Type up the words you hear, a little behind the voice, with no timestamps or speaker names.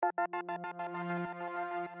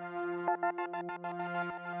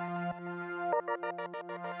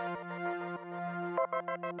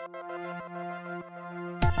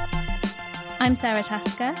I'm Sarah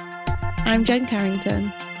Tasker. I'm Jen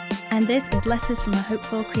Carrington. And this is Letters from a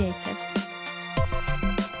Hopeful Creative.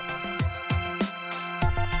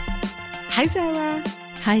 Hi, Sarah.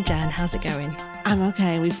 Hi, Jen. How's it going? I'm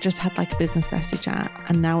okay. We've just had like a business bestie chat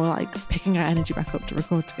and now we're like picking our energy back up to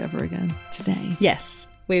record together again today. Yes.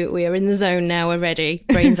 We are in the zone now. We're ready.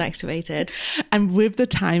 Brains activated. And with the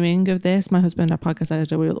timing of this, my husband, our podcast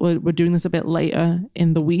editor, we're doing this a bit later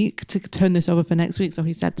in the week to turn this over for next week. So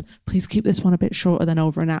he said, please keep this one a bit shorter than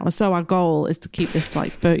over an hour. So our goal is to keep this to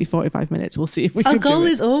like 30, 45 minutes. We'll see if we can do it. Our goal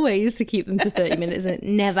is always to keep them to 30 minutes and it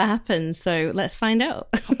never happens. So let's find out.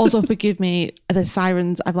 Also, forgive me, the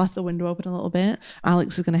sirens, I've left the window open a little bit.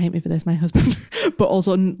 Alex is going to hate me for this, my husband. But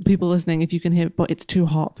also people listening, if you can hear, but it's too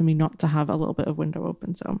hot for me not to have a little bit of window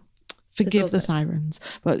open. So forgive the sirens.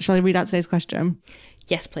 But shall I read out today's question?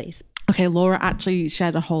 Yes, please. Okay, Laura actually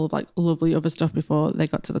shared a whole of like lovely other stuff before they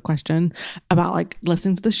got to the question about like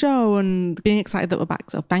listening to the show and being excited that we're back.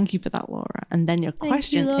 So thank you for that, Laura. And then your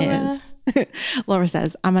question is, Laura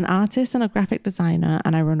says, I'm an artist and a graphic designer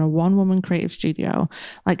and I run a one-woman creative studio.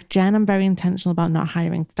 Like Jen, I'm very intentional about not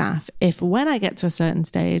hiring staff. If when I get to a certain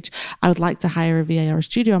stage, I would like to hire a VA or a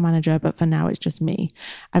studio manager, but for now it's just me.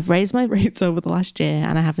 I've raised my rates over the last year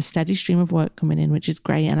and I have a steady stream of work coming in, which is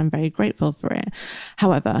great and I'm very grateful for it.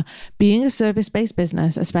 However, being a service-based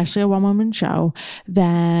business, especially a one-woman show,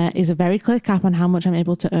 there is a very clear cap on how much I'm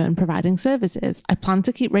able to earn providing services. I plan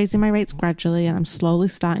to keep raising my rates gradually and I'm slowly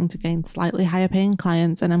starting to gain slightly higher paying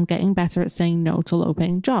clients and I'm getting better at saying no to low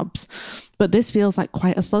paying jobs. But this feels like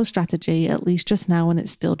quite a slow strategy, at least just now when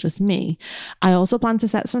it's still just me. I also plan to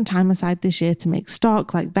set some time aside this year to make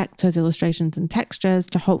stock like vectors, illustrations and textures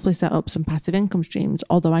to hopefully set up some passive income streams,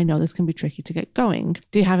 although I know this can be tricky to get going.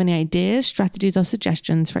 Do you have any ideas, strategies or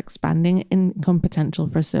suggestions for expanding income potential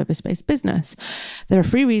for a service-based business? There are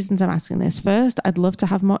 3 reasons I'm asking this. First, I'd love to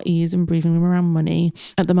have more ease and breathing room around money.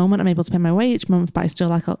 At the moment, I'm able to pay my way each month, but I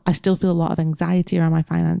still feel a lot of anxiety around my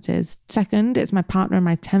finances. Second, it's my partner and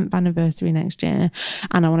my 10th anniversary next year,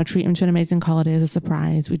 and I want to treat him to an amazing holiday as a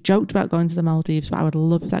surprise. We joked about going to the Maldives, but I would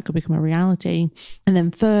love if that could become a reality. And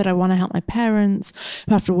then third, I want to help my parents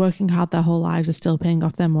who, after working hard their whole lives, are still paying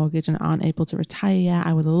off their mortgage and aren't able to retire yet.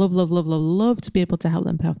 I would love to be able to help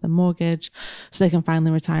them pay off their mortgage so they can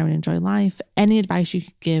finally retire and enjoy life. Any advice you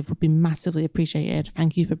could give would be massively appreciated.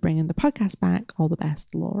 Thank you for bringing the podcast back. All the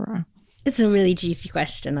best, Laura. It's a really juicy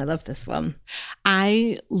question. I love this one.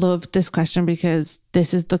 I love this question because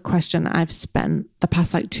this is the question I've spent the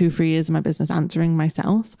past like 2-3 years of my business answering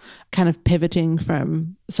myself, kind of pivoting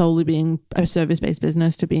from solely being a service-based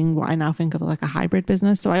business to being what I now think of like a hybrid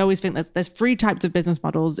business. So I always think that there's 3 types of business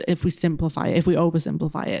models if we simplify it, if we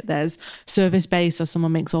oversimplify it. There's service-based, so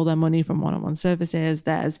someone makes all their money from one-on-one services.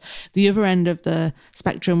 There's the other end of the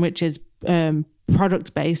spectrum, which is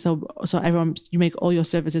product based, so everyone, you make all your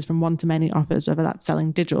services from one-to-many offers, whether that's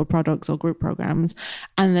selling digital products or group programs.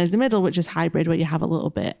 And there's the middle, which is hybrid, where you have a little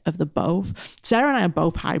bit of the both. Sarah and I are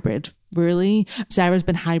both hybrid, really. Sarah's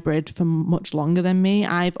been hybrid for much longer than me.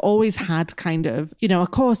 I've always had kind of, a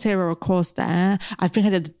course here or a course there. I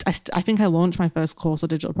think I launched my first course or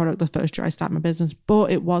digital product the first year I started my business,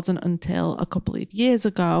 but it wasn't until a couple of years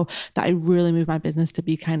ago that I really moved my business to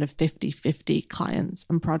be kind of 50-50 clients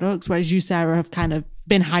and products. Whereas you, Sarah, have kind of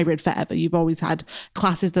been hybrid forever. You've always had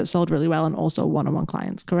classes that sold really well and also one-on-one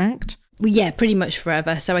clients, correct? Yeah, pretty much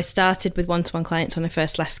forever. So I started with one-to-one clients when I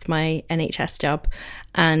first left my NHS job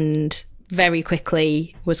and very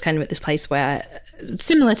quickly was kind of at this place where,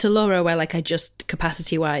 similar to Laura, where like I just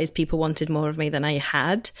capacity-wise, people wanted more of me than I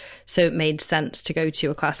had. So it made sense to go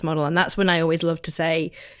to a class model. And that's when I always love to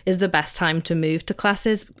say is the best time to move to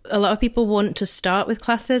classes. A lot of people want to start with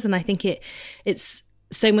classes. And I think it's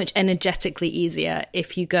so much energetically easier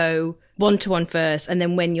if you go one-to-one first. And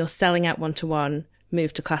then when you're selling out one-to-one,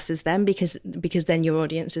 move to classes then, because then your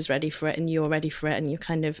audience is ready for it and you're ready for it and you're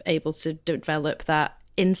kind of able to develop that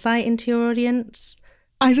insight into your audience.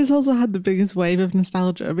 I just also had the biggest wave of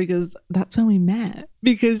nostalgia because that's when we met.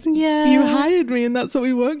 Because you hired me and that's what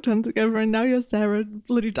we worked on together. And now you're Sarah.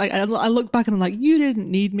 I look back and I'm like, you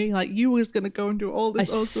didn't need me. Like, you were just going to go and do all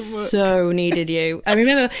this awesome work. I so needed you. I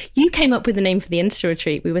remember you came up with the name for the Insta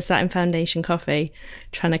retreat. We were sat in Foundation Coffee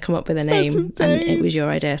trying to come up with a name and it was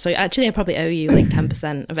your idea. So actually I probably owe you like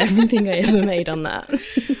 10% of everything I ever made on that.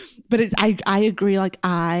 But I agree. Like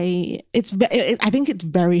I think it's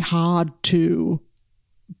very hard to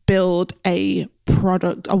build a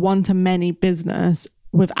product, a one-to-many business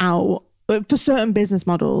without But for certain business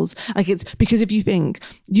models, like it's because if you think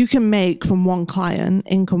you can make from one client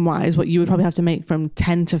income wise what you would probably have to make from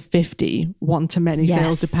 10 to 50 one-to-many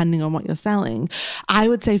sales, depending on what you're selling. I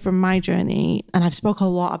would say from my journey, and I've spoken a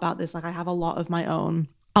lot about this, like I have a lot of my own,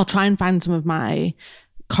 I'll try and find some of my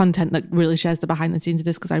content that really shares the behind the scenes of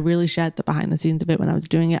this, because I really shared the behind the scenes of it when I was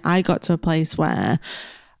doing it. I got to a place where,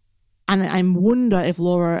 and I wonder if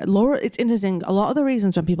Laura, it's interesting. A lot of the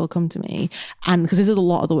reasons when people come to me, and because this is a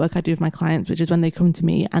lot of the work I do with my clients, which is when they come to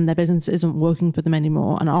me and their business isn't working for them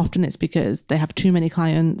anymore. And often it's because they have too many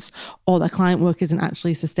clients, or their client work isn't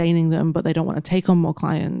actually sustaining them, but they don't want to take on more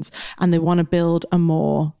clients and they want to build a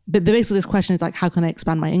more, but basically this question is like, how can I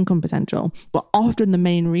expand my income potential? But often the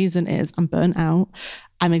main reason is I'm burnt out,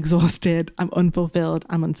 I'm exhausted, I'm unfulfilled,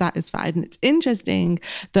 I'm unsatisfied. And it's interesting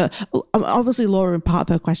that obviously Laura, part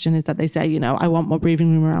of her question is that they say, you know, I want more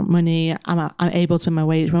breathing room around money. I'm able to pay my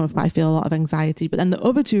wage, but I feel a lot of anxiety. But then the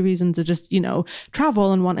other two reasons are just, you know,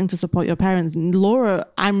 travel and wanting to support your parents. And Laura,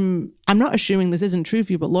 I'm not assuming this isn't true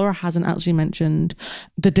for you, but Laura hasn't actually mentioned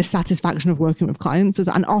the dissatisfaction of working with clients.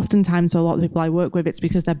 And oftentimes for a lot of the people I work with, it's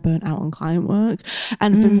because they're burnt out on client work.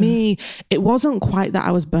 And for me, it wasn't quite that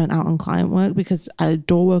I was burnt out on client work, because I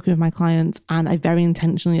adore working with my clients and I very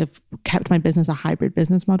intentionally have kept my business a hybrid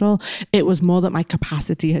business model. It was more that my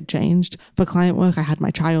capacity had changed for client work. I had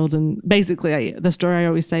my child, and basically the story I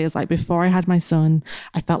always say is like, before I had my son,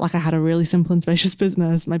 I felt like I had a really simple and spacious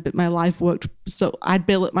business. My life worked, so I'd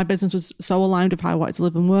built, my business was so aligned with how I wanted to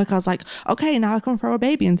live and work. I was like, okay, now I can throw a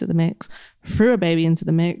baby into the mix. Threw a baby into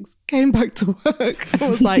the mix, came back to work. I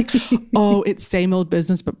was like, oh, it's same old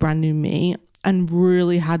business, but brand new me. And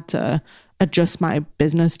really had to adjust my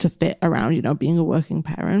business to fit around, you know, being a working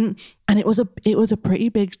parent. And it was a pretty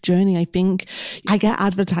big journey. I think I get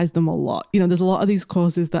advertised them a lot. You know, there's a lot of these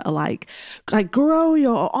courses that are like grow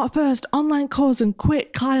your first online course and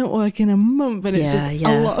quit client work in a month. And it's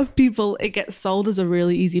a lot of people, it gets sold as a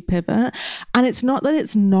really easy pivot. And it's not that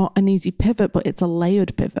it's not an easy pivot, but it's a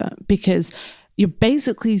layered pivot, because you're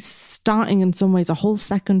basically starting in some ways a whole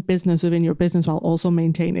second business within your business while also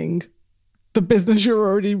maintaining the business you're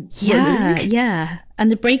already running. Yeah.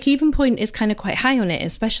 And the break-even point is kind of quite high on it,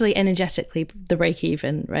 especially energetically, the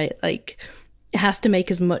break-even, right? Like, it has to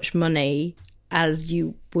make as much money as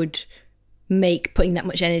you would make putting that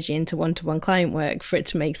much energy into one-to-one client work for it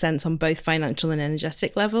to make sense on both financial and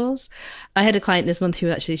energetic levels. I had a client this month who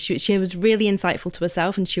actually, she was really insightful to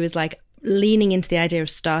herself, and she was like, leaning into the idea of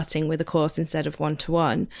starting with a course instead of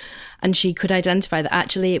one-to-one. And she could identify that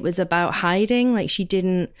actually it was about hiding. Like, she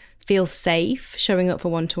didn't feel safe showing up for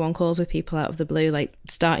one-to-one calls with people out of the blue, like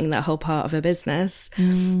starting that whole part of her business.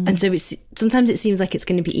 And so sometimes it seems like it's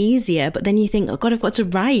going to be easier, but then you think, oh God, I've got to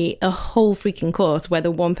write a whole freaking course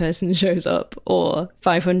whether one person shows up or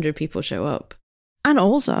 500 people show up. And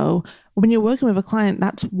also, when you're working with a client,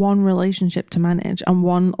 that's one relationship to manage,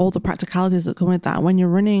 and all the practicalities that come with that. When you're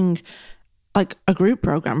running like a group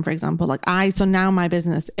program, for example, so now my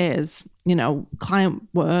business is, you know, client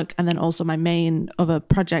work. And then also my main other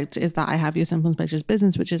project is that I have Your Simple and Spacious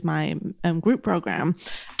Business, which is my group program.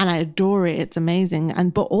 And I adore it. It's amazing.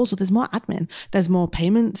 But also there's more admin. There's more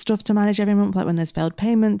payment stuff to manage every month. Like when there's failed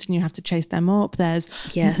payment and you have to chase them up, there's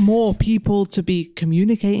more people to be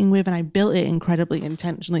communicating with. And I built it incredibly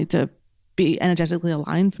intentionally to be energetically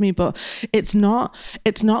aligned for me. But it's not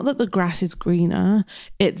that the grass is greener,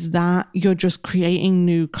 it's that you're just creating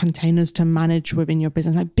new containers to manage within your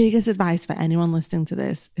business. My biggest advice for anyone listening to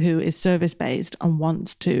this who is service based and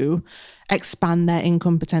wants to expand their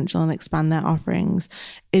income potential and expand their offerings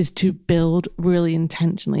is to build really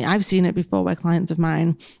intentionally. I've seen it before where clients of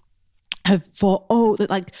mine have thought,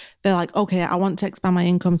 they're like, okay, I want to expand my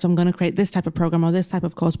income, so I'm going to create this type of program or this type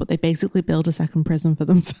of course, but they basically build a second prison for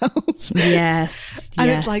themselves. Yes.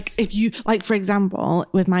 And it's like, if you, like, for example,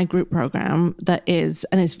 with my group program that is,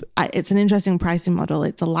 and it's an interesting pricing model.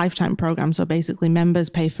 It's a lifetime program. So basically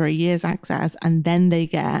members pay for a year's access, and then they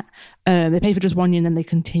get, they pay for just 1 year, and then they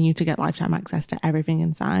continue to get lifetime access to everything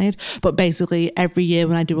inside. But basically every year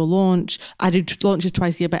when I do a launch, I do launches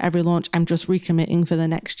twice a year, but every launch I'm just recommitting for the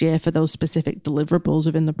next year for those specific deliverables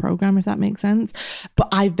within the program, if that makes sense. But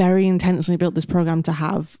I very intentionally built this program to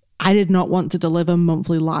have, I did not want to deliver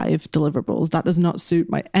monthly live deliverables. That does not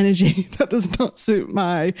suit my energy. That does not suit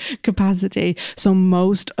my capacity. So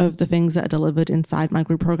most of the things that are delivered inside my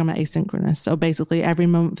group program are asynchronous. So basically every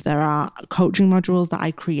month there are coaching modules that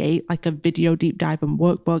I create, like a video deep dive and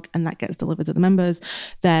workbook, and that gets delivered to the members.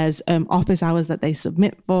 There's office hours that they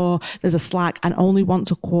submit for. There's a Slack, and only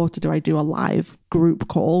once a quarter do I do a live group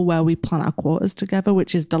call where we plan our quarters together,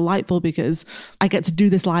 which is delightful because I get to do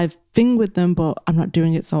this live thing with them, but I'm not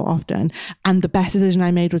doing it so often. And the best decision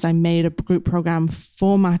I made was I made a group program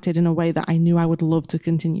formatted in a way that I knew I would love to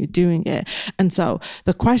continue doing it. And so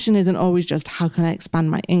the question isn't always just how can I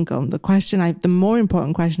expand my income? The more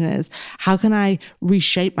important question is how can I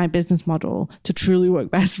reshape my business model to truly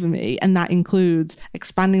work best for me? And that includes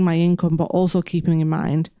expanding my income, but also keeping in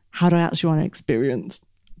mind, how do I actually want to experience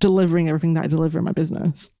delivering everything that I deliver in my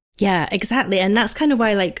business? Yeah, exactly. And that's kind of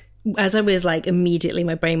why, like, as I was like, immediately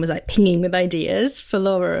my brain was like pinging with ideas for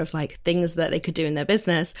Laura of like things that they could do in their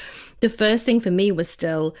business. The first thing for me was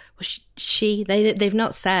still, they've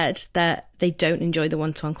not said that they don't enjoy the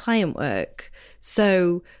one-to-one client work.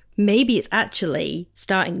 So maybe it's actually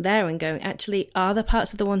starting there and going, actually, are the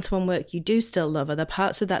parts of the one-to-one work you do still love? Are the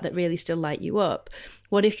parts of that really still light you up?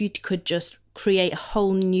 What if you could just create a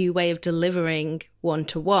whole new way of delivering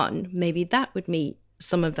one-to-one? Maybe that would meet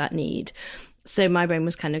some of that need. So my brain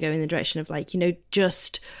was kind of going in the direction of like,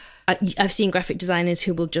 I've seen graphic designers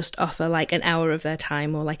who will just offer like an hour of their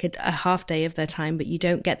time or like a half day of their time, but you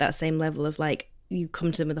don't get that same level of like, you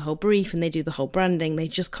come to them with a whole brief and they do the whole branding. They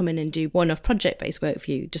just come in and do one-off project-based work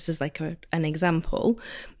for you, just as like an example.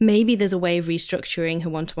 Maybe there's a way of restructuring her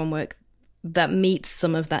one-to-one work that meets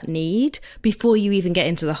some of that need before you even get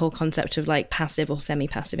into the whole concept of like passive or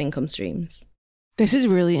semi-passive income streams. This is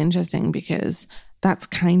really interesting because that's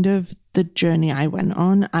kind of the journey I went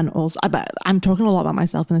on. And also, I'm talking a lot about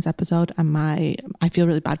myself in this episode, and I feel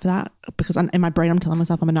really bad for that because in my brain I'm telling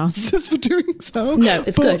myself I'm a narcissist for doing so. No,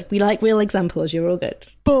 it's good. We like real examples. You're all good.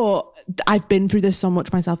 But I've been through this so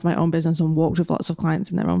much myself in my own business and worked with lots of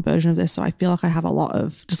clients in their own version of this. So I feel like I have a lot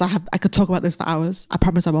of I could talk about this for hours. I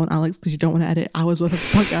promise I won't, Alex, because you don't want to edit hours worth of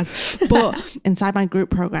podcast. But inside my group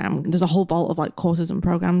program, there's a whole vault of like courses and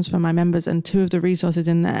programs for my members, and two of the resources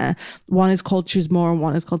in there, one is called Choose More and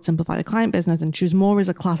one is called Simplify the Client Business. And Choose More is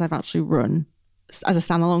a class I've actually run as a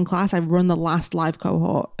standalone class. I've run the last live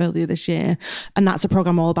cohort earlier this year, and that's a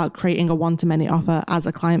program all about creating a one-to-many offer as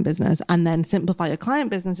a client business. And then Simplify Your Client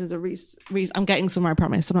Business is a I'm getting somewhere, I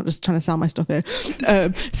promise. I'm not just trying to sell my stuff here.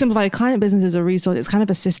 Simplify Your Client Business is a resource. It's kind of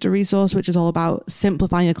a sister resource, which is all about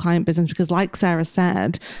simplifying your client business, because like Sarah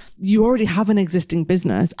said, you already have an existing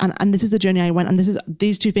business, and this is the journey I went. And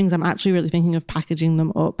these two things, I'm actually really thinking of packaging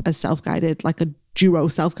them up as self-guided, like a duo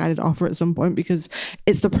self-guided offer at some point, because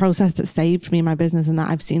it's the process that saved me in my business and that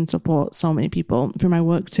I've seen support so many people through my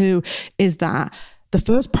work too, is that the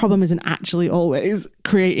first problem isn't actually always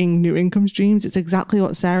creating new income streams. It's exactly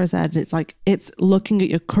what Sarah said. It's like, it's looking at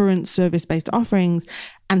your current service-based offerings,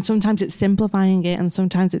 and sometimes it's simplifying it and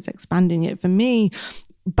sometimes it's expanding it. For me,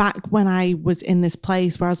 back when I was in this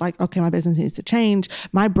place where I was like, okay, my business needs to change,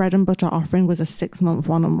 my bread and butter offering was a 6-month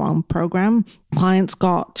one-on-one program. Clients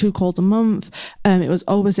got 2 calls a month. It was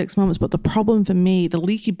over 6 months. But the problem for me, the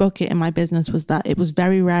leaky bucket in my business, was that it was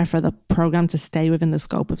very rare for the program to stay within the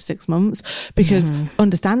scope of 6 months, because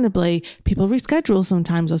understandably, people reschedule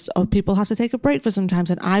sometimes, or people have to take a break for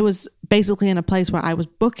sometimes. And I was basically in a place where I was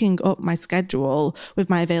booking up my schedule with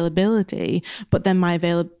my availability, but then I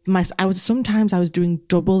was doing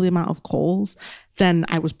double the amount of calls than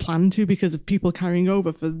I was planned to because of people carrying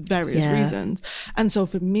over for various reasons. And so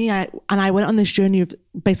for me, I went on this journey of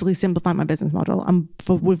basically simplifying my business model. And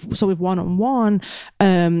with one-on-one,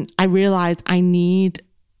 I realized I need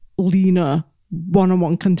leaner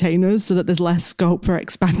one-on-one containers so that there's less scope for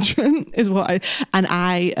expansion is what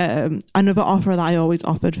another offer that I always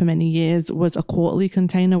offered for many years was a quarterly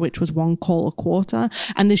container, which was 1 call a quarter.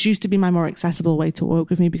 And this used to be my more accessible way to work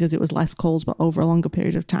with me because it was less calls, but over a longer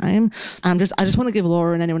period of time. And I just want to give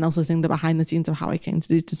Laura and anyone else listening the behind the scenes of how I came to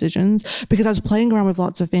these decisions, because I was playing around with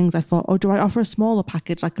lots of things. I thought, do I offer a smaller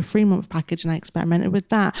package, like a 3-month package? And I experimented with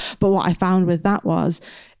that. But what I found with that was,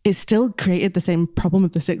 it still created the same problem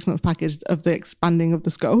of the 6-month package of the expanding of the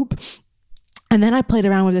scope. And then I played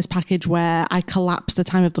around with this package where I collapsed the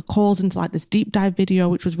time of the calls into like this deep dive video,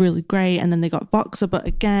 which was really great. And then they got Voxer, but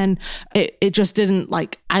again, it just didn't,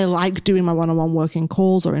 like, I like doing my one-on-one work in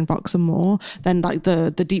calls or in Voxer more than like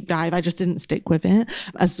the deep dive. I just didn't stick with it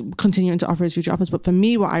as continuing to offer as future offers. But for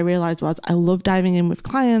me, what I realized was I love diving in with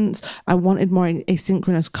clients. I wanted more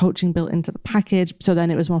asynchronous coaching built into the package. So then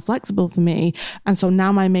it was more flexible for me. And so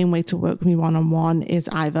now my main way to work with me one-on-one is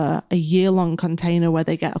either a year-long container where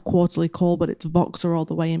they get a quarterly call, but it's Voxer all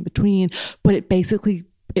the way in between. But it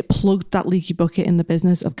plugged that leaky bucket in the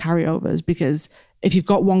business of carryovers, because if you've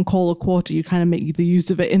got 1 call a quarter, you kind of make the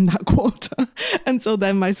use of it in that quarter. And so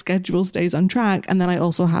then my schedule stays on track. And then I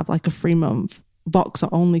also have like a 3-month Voxer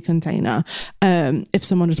only container if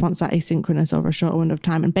someone just wants that asynchronous over a short window of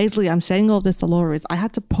time. And basically I'm saying all this to Laura is I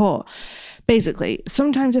had to put basically,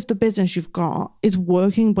 sometimes if the business you've got is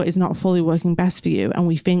working but is not fully working best for you, and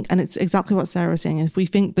we think, and it's exactly what Sarah was saying, if we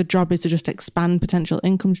think the job is to just expand potential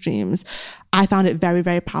income streams, I found it very,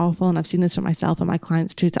 very powerful, and I've seen this for myself and my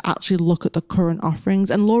clients too, to actually look at the current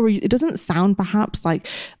offerings. And Laura, it doesn't sound perhaps like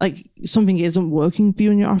something isn't working for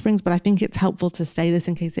you in your offerings, but I think it's helpful to say this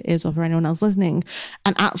in case it is, or for anyone else listening,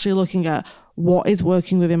 and actually looking at what is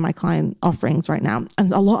working within my client offerings right now.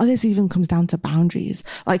 And a lot of this even comes down to boundaries.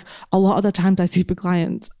 Like a lot of the times I see for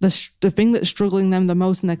clients, the thing that's struggling them the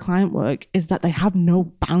most in their client work is that they have no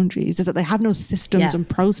boundaries, is that they have no systems and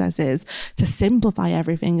processes to simplify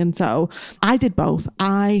everything. And so I did both.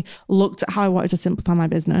 I looked at how I wanted to simplify my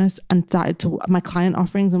business and started to my client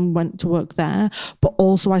offerings and went to work there. But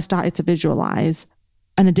also I started to visualize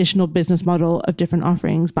an additional business model of different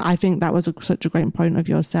offerings. But I think that was such a great point of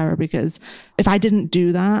yours, Sarah, because if I didn't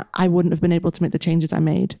do that, I wouldn't have been able to make the changes I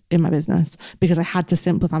made in my business, because I had to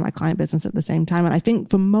simplify my client business at the same time. And I think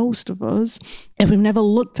for most of us, if we've never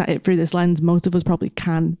looked at it through this lens, most of us probably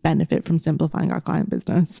can benefit from simplifying our client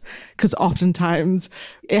business, because oftentimes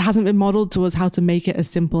it hasn't been modeled to us how to make it as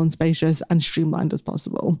simple and spacious and streamlined as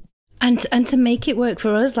possible. And to make it work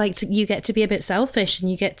for us, like you get to be a bit selfish, and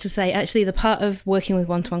you get to say, actually, the part of working with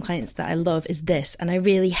one-to-one clients that I love is this, and I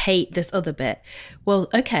really hate this other bit. Well,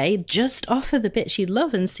 okay, just offer the bits you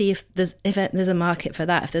love and see if there's a market for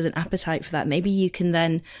that, if there's an appetite for that. Maybe you can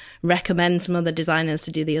then recommend some other designers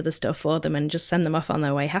to do the other stuff for them and just send them off on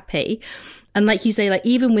their way happy. And like you say, like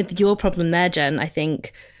even with your problem there, Jen, I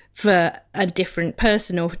think for a different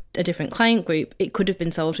person or a different client group, it could have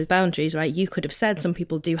been solved with boundaries, right? You could have said, some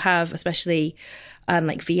people do have, especially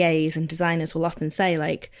like VAs and designers will often say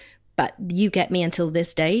like, but you get me until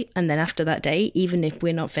this date. And then after that date, even if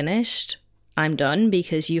we're not finished, I'm done,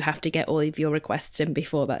 because you have to get all of your requests in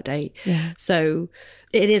before that date. Yeah. So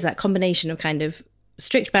it is that combination of kind of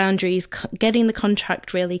strict boundaries, getting the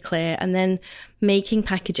contract really clear, and then making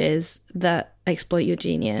packages that exploit your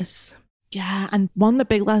genius. Yeah, and one of the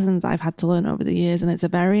big lessons I've had to learn over the years, and it's a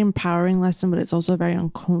very empowering lesson, but it's also a very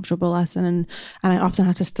uncomfortable lesson, and I often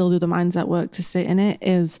have to still do the mindset work to sit in it,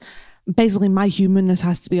 is basically my humanness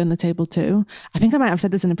has to be on the table too. I think I might have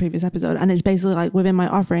said this in a previous episode, and it's basically like within my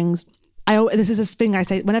offerings, this is this thing I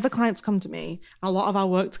say whenever clients come to me, a lot of our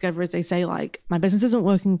work together is they say like, my business isn't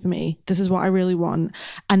working for me, this is what I really want,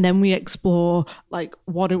 and then we explore like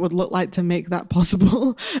what it would look like to make that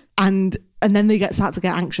possible. And then they start to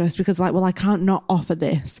get anxious because like, well, I can't not offer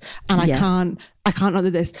this, and I can't not do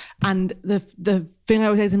this. And the thing I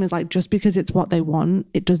always say to them is like, just because it's what they want,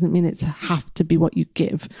 it doesn't mean it's have to be what you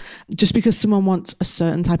give. Just because someone wants a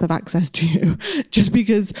certain type of access to you, just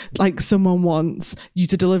because like someone wants you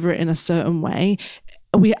to deliver it in a certain way.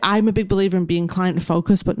 I'm a big believer in being client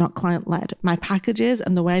focused, but not client led. My packages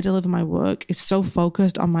and the way I deliver my work is so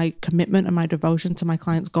focused on my commitment and my devotion to my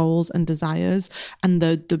clients' goals and desires and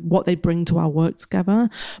the what they bring to our work together.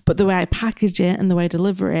 But the way I package it and the way I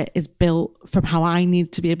deliver it is built from how I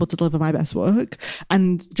need to be able to deliver my best work.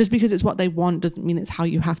 And just because it's what they want doesn't mean it's how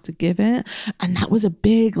you have to give it. And that was a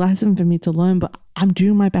big lesson for me to learn, but I'm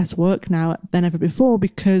doing my best work now than ever before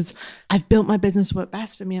because I've built my business work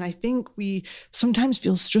best for me. And I think we sometimes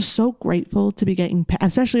feel just so grateful to be getting paid,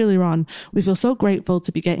 especially earlier on. We feel so grateful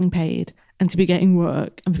to be getting paid and to be getting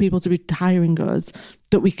work and for people to be hiring us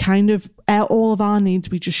that we kind of, all of our needs,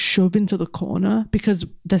 we just shove into the corner because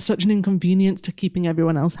there's such an inconvenience to keeping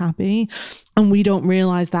everyone else happy. And we don't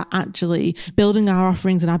realize that actually building our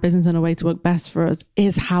offerings and our business in a way to work best for us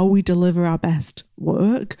is how we deliver our best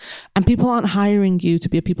work. And people aren't hiring you to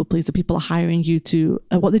be a people pleaser. People are hiring you to,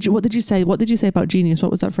 what did you say? What did you say about genius?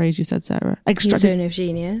 What was that phrase you said, Sarah? Zone of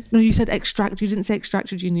genius. No, you said extract. You didn't say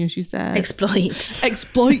extract your genius. You said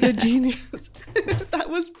exploit your genius. That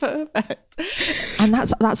was perfect. And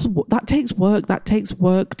that takes work. That takes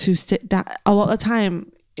work to sit down. A lot of the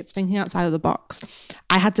time, it's thinking outside of the box.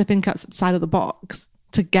 I had to think outside of the box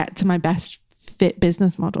to get to my best fit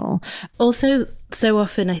business model. Also, so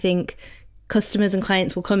often I think customers and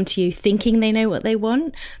clients will come to you thinking they know what they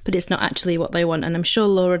want, but it's not actually what they want. And I'm sure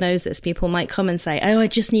Laura knows this. People might come and say, oh, I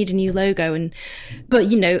just need a new logo.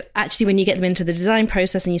 But actually when you get them into the design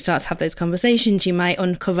process and you start to have those conversations, you might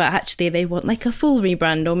uncover actually they want like a full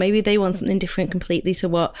rebrand, or maybe they want something different completely to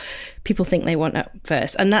what people think they want at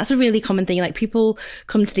first. And that's a really common thing. Like people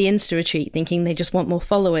come to the Insta retreat thinking they just want more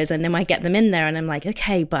followers, and then I get them in there and I'm like,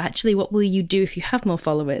 okay, but actually what will you do if you have more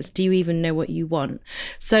followers? Do you even know what you want?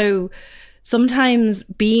 So sometimes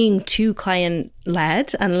being too client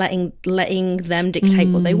led and letting them dictate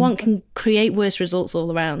what they want can create worse results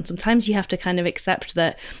all around. Sometimes you have to kind of accept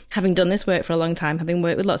that, having done this work for a long time, having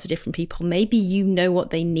worked with lots of different people, maybe you know what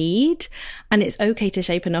they need, and it's okay to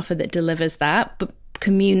shape an offer that delivers that, but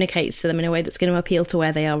communicates to them in a way that's going to appeal to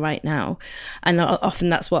where they are right now. And often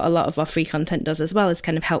that's what a lot of our free content does as well, is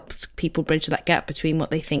kind of helps people bridge that gap between what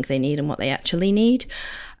they think they need and what they actually need.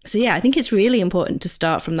 So yeah, I think it's really important to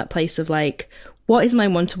start from that place of like, what is my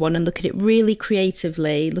one-to-one, and look at it really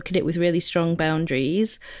creatively, look at it with really strong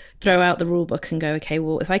boundaries, throw out the rule book and go, okay,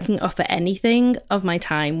 well, if I can offer anything of my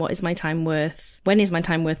time, what is my time worth? When is my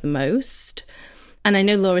time worth the most? And I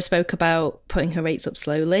know Laura spoke about putting her rates up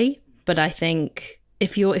slowly, but I think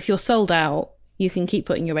if you're sold out, you can keep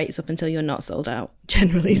putting your rates up until you're not sold out,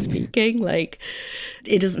 generally speaking. Like,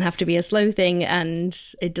 it doesn't have to be a slow thing, and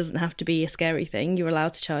it doesn't have to be a scary thing. You're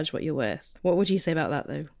allowed to charge what you're worth. What would you say about that,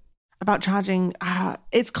 though? About charging,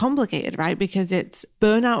 it's complicated, right? Because it's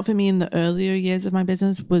burnout for me in the earlier years of my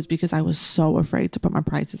business was because I was so afraid to put my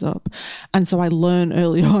prices up. And so I learned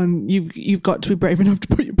early on, you've got to be brave enough to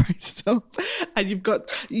put your prices up. And you've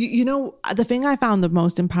got, you know, the thing I found the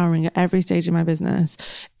most empowering at every stage of my business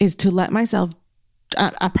is to let myself,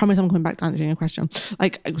 I promise I'm coming back to answering your question,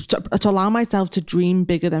 like to allow myself to dream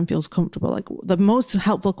bigger than feels comfortable. Like, the most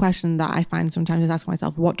helpful question that I find sometimes is asking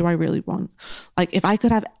myself, what do I really want? Like, if I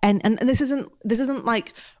could have, and this isn't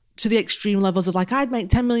like to the extreme levels of like, I'd make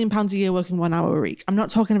 £10 million a year working 1 hour a week. I'm not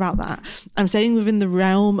talking about that. I'm saying within the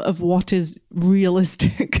realm of what is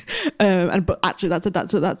realistic. But actually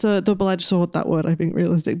that's a double-edged sword, that word, I think,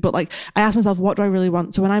 realistic. But like, I asked myself, what do I really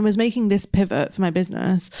want? So when I was making this pivot for my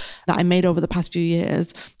business that I made over the past few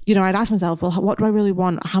years, you know, I'd ask myself, well, what do I really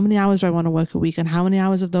want? How many hours do I want to work a week? And how many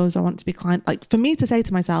hours of those I want to be client? Like, for me to say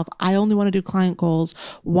to myself, I only want to do client calls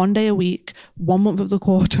 1 day a week, 1 month of the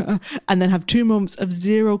quarter, and then have 2 months of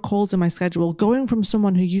 0 calls in my schedule, going from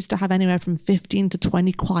someone who used to have anywhere from 15 to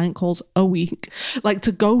 20 client calls a week, like,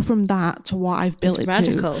 to go from that to what I've built, it's it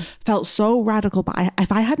radical. To felt so radical. But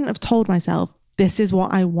if I hadn't have told myself this is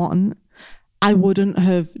what I want, I wouldn't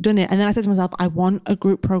have done it. And then I said to myself, I want a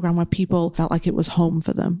group program where people felt like it was home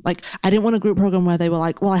for them. Like, I didn't want a group program where they were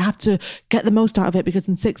like, well, I have to get the most out of it because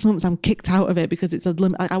in 6 months I'm kicked out of it because it's a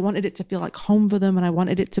limit. Like, I wanted it to feel like home for them. And I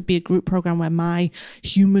wanted it to be a group program where my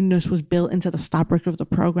humanness was built into the fabric of the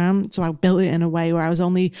program. So I built it in a way where I was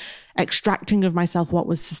only extracting of myself what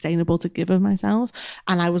was sustainable to give of myself.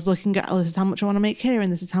 And I was looking at, oh, this is how much I want to make here,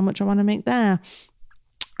 and this is how much I want to make there.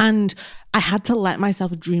 And I had to let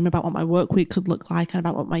myself dream about what my work week could look like, and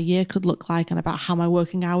about what my year could look like, and about how my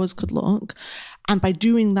working hours could look. And by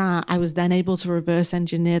doing that, I was then able to reverse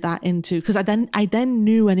engineer that into, because I then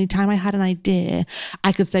knew anytime I had an idea,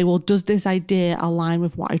 I could say, well, does this idea align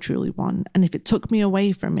with what I truly want? And if it took me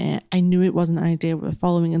away from it, I knew it wasn't an idea we were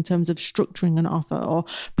following in terms of structuring an offer or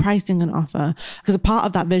pricing an offer. Because a part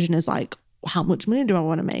of that vision is like, how much money do I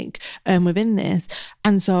want to make within this?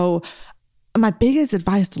 And so my biggest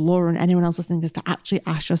advice to Laura and anyone else listening is to actually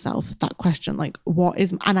ask yourself that question, like, what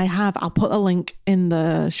is, and I'll put a link in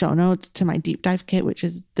the show notes to my deep dive kit, which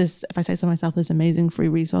is this, if I say so myself, this amazing free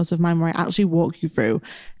resource of mine where I actually walk you through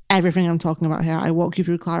everything I'm talking about here. I walk you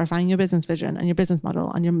through clarifying your business vision and your business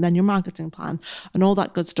model and then your marketing plan and all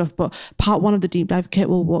that good stuff. But part 1 of the deep dive kit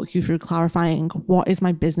will walk you through clarifying what is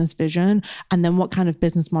my business vision, and then what kind of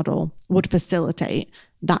business model would facilitate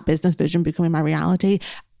that business vision becoming my reality.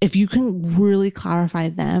 If you can really clarify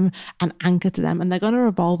them and anchor to them, and they're going to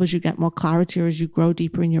evolve as you get more clarity or as you grow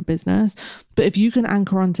deeper in your business. But if you can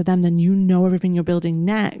anchor onto them, then you know everything you're building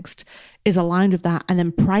next is aligned with that. And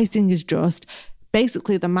then pricing is just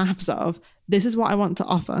basically the maths of, this is what I want to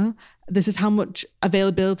offer. This is how much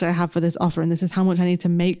availability I have for this offer. And this is how much I need to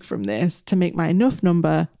make from this to make my enough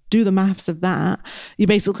number. Do the maths of that. You're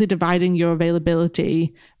basically dividing your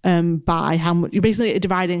availability by how much, you're basically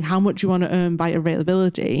dividing how much you want to earn by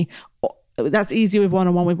availability. That's easy with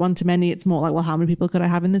one-on-one. With one-to-many, it's more like, well, how many people could I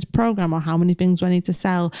have in this program, or how many things do I need to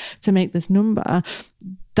sell to make this number?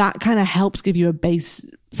 That kind of helps give you a base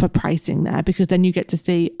for pricing there, because then you get to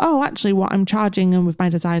see, oh, actually what I'm charging and with my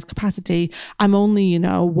desired capacity, I'm only,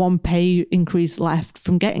 1 pay increase left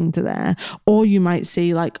from getting to there. Or you might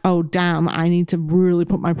see like, oh, damn, I need to really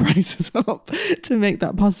put my prices up to make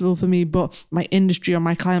that possible for me. But my industry or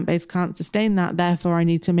my client base can't sustain that. Therefore, I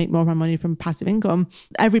need to make more of my money from passive income.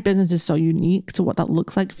 Every business is so unique to what that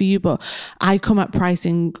looks like for you. But I come at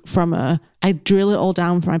pricing from I drill it all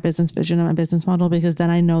down for my business vision and my business model, because then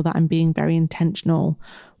I know that I'm being very intentional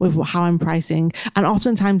with how I'm pricing. And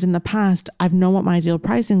oftentimes in the past, I've known what my ideal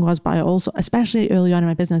pricing was, but I also, especially early on in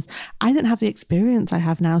my business, I didn't have the experience I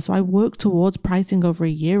have now. So I worked towards pricing over a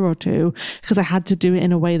year or two because I had to do it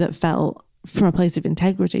in a way that felt from a place of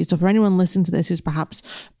integrity. So for anyone listening to this who's perhaps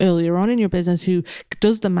earlier on in your business who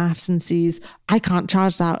does the maths and sees, I can't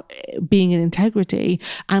charge that, being in integrity,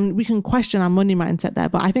 and we can question our money mindset there.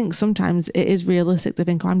 But I think sometimes it is realistic to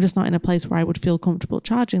think, oh, I'm just not in a place where I would feel comfortable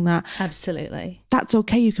charging that. Absolutely. That's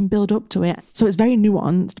okay. You can build up to it. So it's very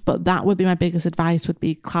nuanced, but that would be my biggest advice, would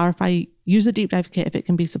be clarify. Use a deep dive kit if it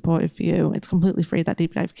can be supportive for you. It's completely free, that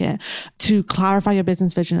deep dive kit, to clarify your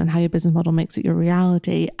business vision and how your business model makes it your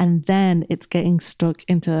reality. And then it's getting stuck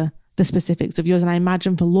into the specifics of yours. And I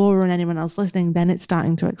imagine for Laura and anyone else listening, then it's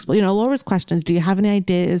starting to explore. You know, Laura's question is, do you have any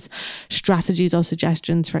ideas, strategies or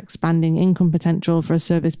suggestions for expanding income potential for a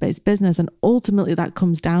service-based business? And ultimately that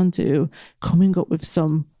comes down to coming up with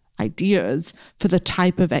some ideas for the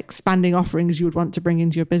type of expanding offerings you would want to bring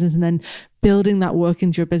into your business, and then building that work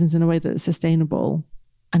into your business in a way that's sustainable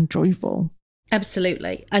and joyful.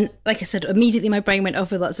 Absolutely. And like I said, immediately my brain went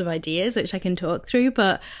off with lots of ideas, which I can talk through.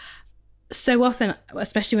 But so often,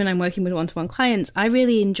 especially when I'm working with one-to-one clients, I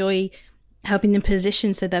really enjoy helping them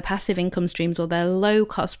position so their passive income streams or their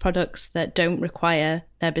low-cost products that don't require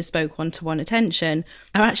their bespoke one-to-one attention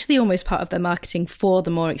are actually almost part of their marketing for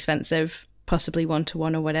the more expensive, possibly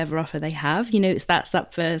one-to-one or whatever offer they have. You know, that's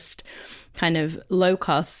that first kind of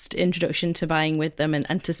low-cost introduction to buying with them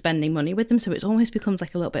and to spending money with them. So it almost becomes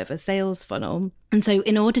like a little bit of a sales funnel. And so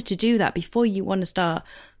in order to do that, before you want to start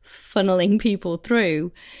funneling people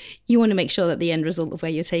through, you want to make sure that the end result of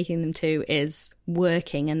where you're taking them to is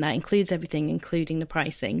working. And that includes everything, including the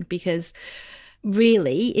pricing. Because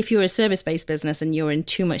really, if you're a service-based business and you're in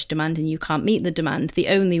too much demand and you can't meet the demand, the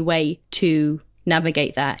only way to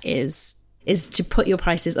navigate that is to put your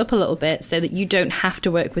prices up a little bit so that you don't have to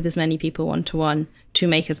work with as many people one-to-one to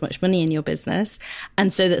make as much money in your business,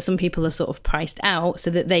 and so that some people are sort of priced out so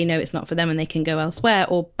that they know it's not for them and they can go elsewhere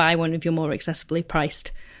or buy one of your more accessibly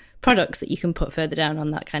priced products that you can put further down on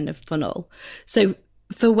that kind of funnel. So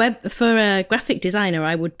for a graphic designer,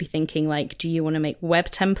 I would be thinking like, do you want to make web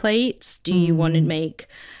templates? Do you want to make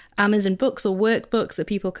Amazon books or workbooks that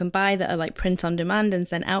people can buy that are like print on demand and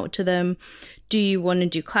sent out to them? Do you want to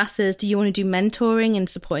do classes? Do you want to do mentoring and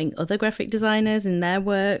supporting other graphic designers in their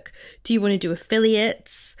work? Do you want to do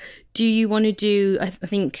affiliates? Do you want to do, I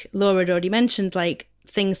think Laura had already mentioned, like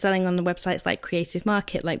things selling on the websites like Creative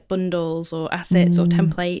Market, like bundles or assets or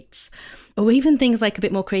templates, or even things like a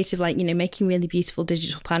bit more creative, like, you know, making really beautiful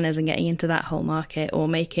digital planners and getting into that whole market, or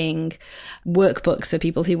making workbooks for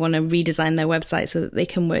people who want to redesign their website so that they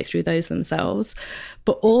can work through those themselves.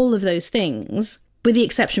 But all of those things, with the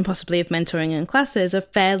exception possibly of mentoring and classes, are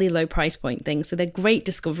fairly low price point things. So they're great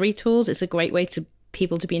discovery tools. It's a great way to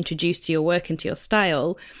people to be introduced to your work and to your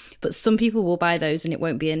style. But some people will buy those and it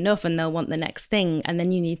won't be enough and they'll want the next thing. And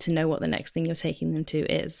then you need to know what the next thing you're taking them to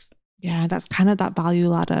is. Yeah, that's kind of that value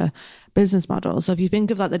ladder business model. So if you think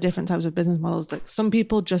of like the different types of business models, like some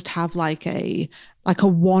people just have like a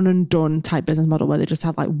one and done type business model where they just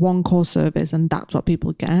have like one core service and that's what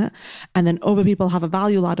people get. And then other people have a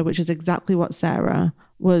value ladder, which is exactly what Sarah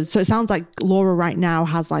was. So it sounds like Laura right now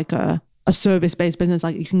has like a service-based business,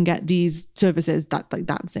 like you can get these services,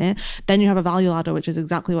 that's it. Then you have a value ladder, which is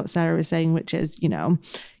exactly what Sarah is saying, which is, you know,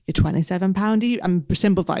 your £27 I'm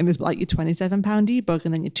simplifying this, but like your £27 ebook,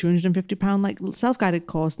 and then your £250 like self-guided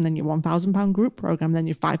course, and then your £1,000 group program, then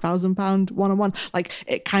your £5,000 one-on-one. Like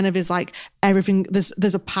it kind of is like everything.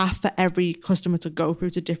 There's a path for every customer to go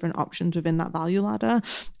through to different options within that value ladder.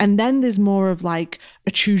 And then there's more of like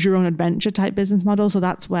a choose your own adventure type business model. So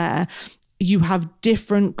that's where you have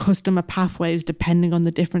different customer pathways depending on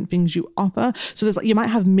the different things you offer. So there's like, you might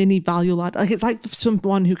have mini value ladder. Like it's like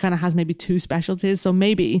someone who kind of has maybe two specialties. So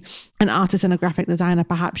maybe an artist and a graphic designer,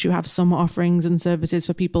 perhaps you have some offerings and services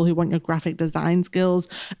for people who want your graphic design skills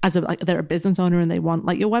as like they're a business owner and they want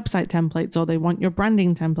like your website templates or they want your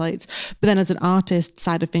branding templates. But then as an artist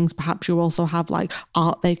side of things, perhaps you also have like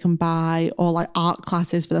art they can buy or like art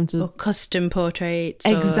classes for them to... Or custom portraits.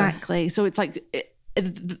 Exactly. So it's like...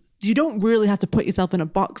 you don't really have to put yourself in a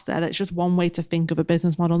box there. That's just one way to think of a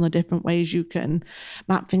business model and the different ways you can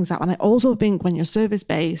map things out. And I also think when you're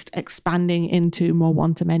service-based, expanding into more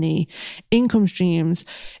one-to-many income streams,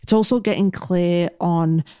 it's also getting clear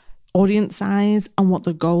on audience size and what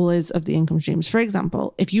the goal is of the income streams. For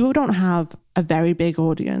example, if you don't have a very big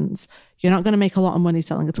audience, you're not going to make a lot of money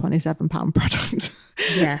selling a £27 product.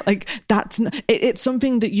 Yeah. Like it's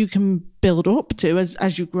something that you can build up to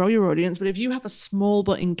as you grow your audience. But if you have a small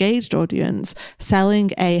but engaged audience,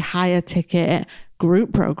 selling a higher ticket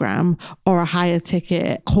group program or a higher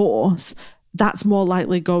ticket course, that's more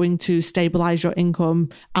likely going to stabilize your income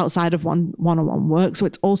outside of one-on-one work. So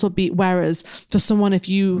it's also whereas for someone, if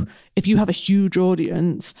you have a huge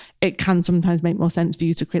audience, it can sometimes make more sense for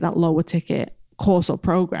you to create that lower ticket course or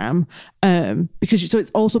program, so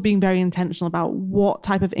it's also being very intentional about what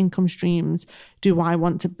type of income streams do I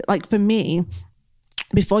want to, like for me,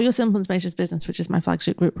 before Your Simple and Spacious Business, which is my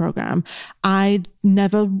flagship group program, I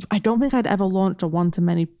don't think I'd ever launched a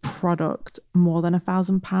one-to-many product more than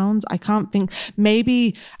 £1,000. I can't think.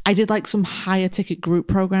 Maybe I did like some higher ticket group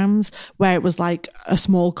programs where it was like a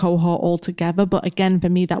small cohort altogether. But again, for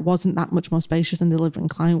me, that wasn't that much more spacious than delivering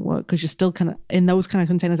client work, because you're still kind of in those kind of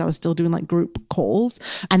containers. I was still doing like group calls.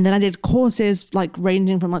 And then I did courses like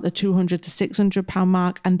ranging from like the £200 to £600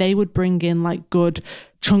 mark. And they would bring in like good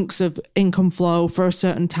chunks of income flow for a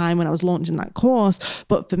certain time when I was launching that course.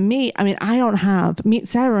 But for me, I mean,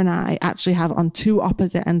 Sarah and I actually have on two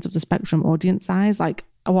opposite ends of the spectrum audience size. Like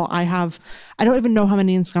I don't even know how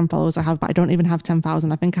many Instagram followers I have, but I don't even have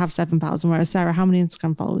 10,000. I think I have 7,000. Whereas Sarah, how many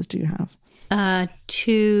Instagram followers do you have?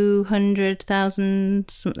 200,000,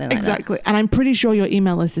 something like exactly. that. And I'm pretty sure your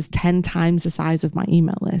email list is 10 times the size of my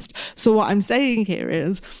email list. So what I'm saying here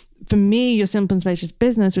is, for me, Your Simple and Spacious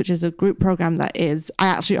Business, which is a group program I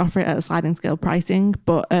actually offer it at a sliding scale pricing,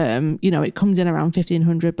 but it comes in around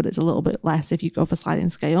 1,500, but it's a little bit less if you go for sliding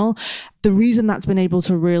scale. The reason that's been able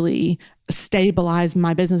to really stabilize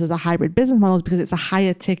my business as a hybrid business model is because it's a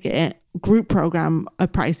higher ticket group program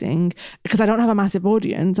of pricing, because I don't have a massive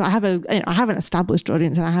audience. I have an established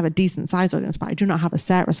audience and I have a decent size audience, but I do not have a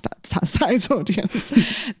Sarah size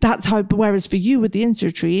audience. That's how, whereas for you with the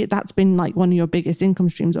Insta-Retreat, that's been like one of your biggest income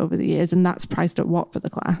streams over the years, and that's priced at what for the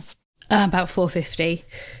class? About $450,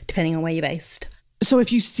 depending on where you're based. So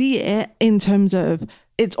if you see it in terms of,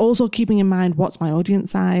 it's also keeping in mind, what's my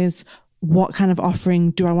audience size? What kind of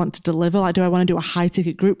offering do I want to deliver? Like, do I want to do a high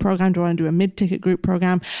ticket group program? Do I want to do a mid ticket group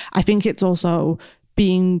program? I think it's also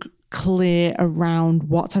being clear around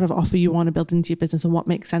what type of offer you want to build into your business and what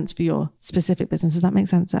makes sense for your specific business. Does that make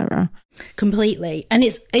sense, Sarah? Completely. And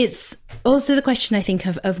it's also the question, I think,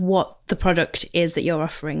 of what the product is that you're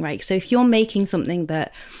offering, right? So if you're making something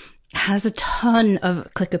that has a ton of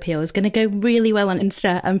click appeal, is going to go really well on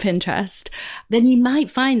Insta and Pinterest, then you might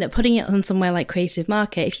find that putting it on somewhere like Creative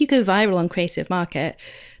Market, if you go viral on Creative Market,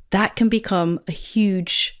 that can become a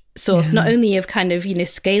huge source, not only of kind of,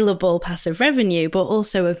 scalable passive revenue, but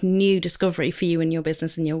also of new discovery for you and your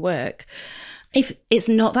business and your work. If it's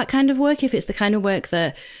not that kind of work, if it's the kind of work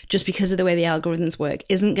that just because of the way the algorithms work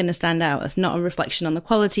isn't going to stand out, it's not a reflection on the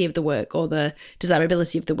quality of the work or the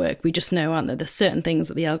desirability of the work. We just know, aren't there, there's certain things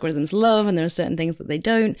that the algorithms love and there are certain things that they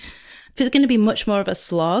don't. If it's going to be much more of a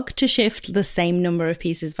slog to shift the same number of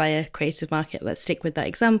pieces via Creative Market, let's stick with that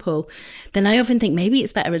example, then I often think maybe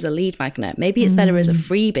it's better as a lead magnet. Maybe it's better as a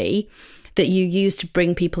freebie that you use to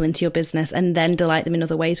bring people into your business and then delight them in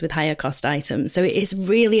other ways with higher cost items. So it's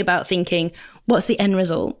really about thinking, what's the end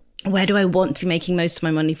result? Where do I want to be making most of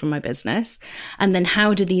my money from my business? And then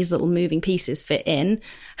how do these little moving pieces fit in?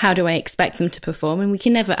 How do I expect them to perform? And we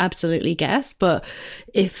can never absolutely guess, but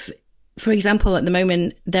if, for example, at the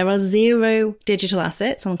moment, there are 0 digital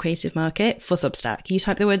assets on Creative Market for Substack. You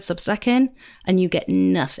type the word Substack in and you get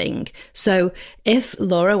nothing. So if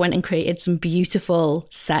Laura went and created some beautiful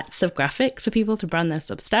sets of graphics for people to brand their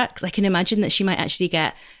Substacks, I can imagine that she might actually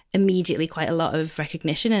get immediately quite a lot of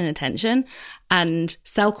recognition and attention and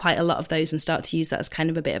sell quite a lot of those and start to use that as kind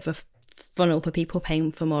of a bit of a funnel for people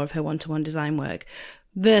paying for more of her one-to-one design work.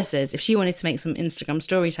 Versus if she wanted to make some Instagram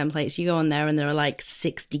story templates, you go on there and there are like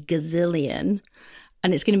 60 gazillion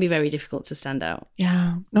and it's going to be very difficult to stand out.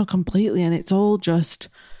 Yeah, no, completely. And it's all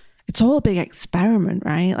a big experiment,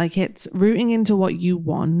 right? Like it's rooting into what you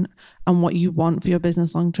want and what you want for your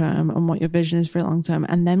business long term and what your vision is for your long term,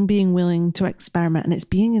 and then being willing to experiment, and it's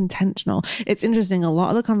being intentional. It's interesting. A lot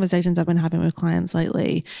of the conversations I've been having with clients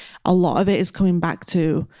lately, a lot of it is coming back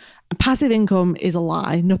to passive income is a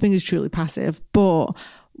lie. Nothing is truly passive, but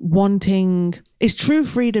is true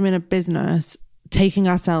freedom in a business taking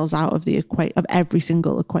ourselves out of the of every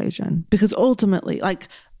single equation. Because ultimately, like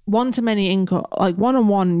one-to-many income, like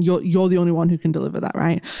one-on-one, you're the only one who can deliver that,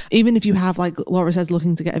 right? Even if you have, like Laura says,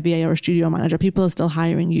 looking to get a VA or a studio manager, people are still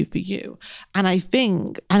hiring you for you. And I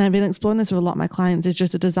think, and I've been exploring this with a lot of my clients, is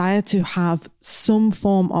just a desire to have some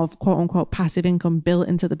form of quote unquote passive income built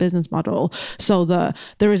into the business model, so that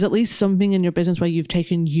there is at least something in your business where you've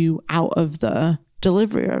taken you out of the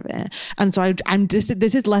delivery of it. And so this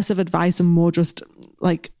is less of advice and more just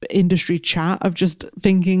like industry chat of just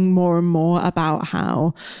thinking more and more about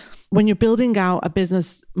how when you're building out a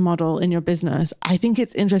business model in your business, I think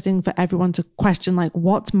it's interesting for everyone to question, like,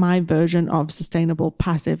 what's my version of sustainable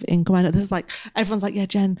passive income? I know this is like, everyone's like, yeah,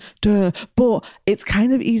 Jen, duh. But it's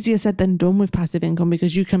kind of easier said than done with passive income,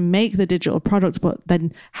 because you can make the digital product, but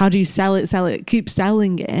then how do you sell it, keep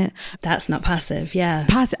selling it? That's not passive, yeah.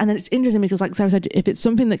 Passive. And then it's interesting because, like Sarah said, if it's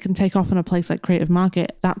something that can take off in a place like Creative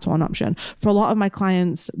Market, that's one option. For a lot of my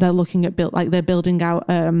clients, they're looking at they're building out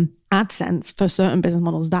AdSense for certain business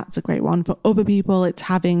models. That's a great one. For other people, it's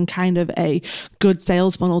having kind of a good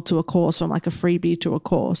sales funnel to a course, from like a freebie to a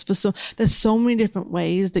course. There's so many different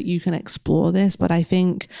ways that you can explore this. But I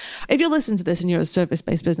think if you're listening to this and you're a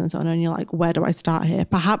service-based business owner and you're like, where do I start here?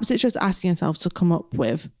 Perhaps it's just asking yourself to come up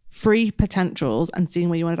with 3 potentials and seeing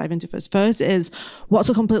where you want to dive into first. First is, what's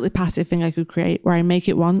a completely passive thing I could create where I make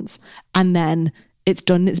it once and then it's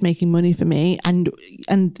done, it's making money for me,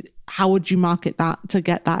 and how would you market that to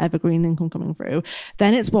get that evergreen income coming through?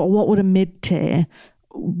 Then it's what would a mid-tier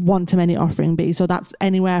one-to-many offering be? So that's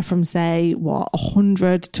anywhere from, say,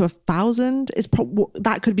 100 to 1,000 is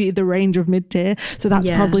that could be the range of mid-tier. So that's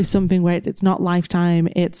probably something where it's not lifetime,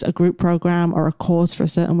 it's a group program or a course for a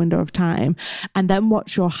certain window of time. And then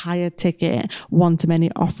what's your higher ticket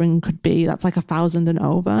one-to-many offering could be? That's like 1,000 and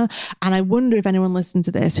over. And I wonder if anyone listening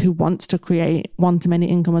to this who wants to create one-to-many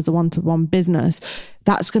income as a one-to-one business,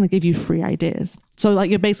 that's going to give you 3 ideas. So like,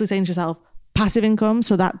 you're basically saying to yourself, passive income,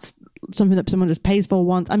 so that's something that someone just pays for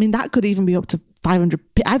once. I mean, that could even be up to 500.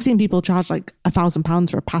 I've seen people charge like £1,000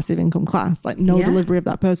 for a passive income class, like no delivery of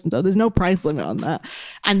that person. So there's no price limit on that.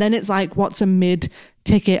 And then it's like, what's a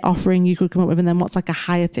mid-ticket offering you could come up with? And then what's like a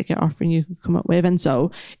higher ticket offering you could come up with? And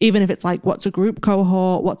so even if it's like, what's a group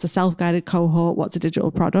cohort, what's a self-guided cohort, what's a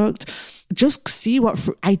digital product, just see what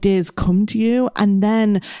ideas come to you. And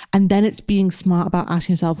then it's being smart about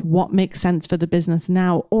asking yourself what makes sense for the business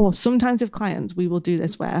now. Or sometimes with clients, we will do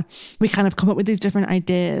this where we kind of come up with these different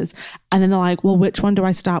ideas and then they're like, well, which one do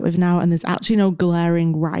I start with now? And there's actually no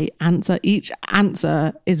glaring right answer. Each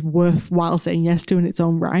answer is worthwhile saying yes to in its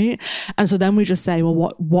own right. And so then we just say,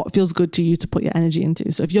 well, what feels good to you to put your energy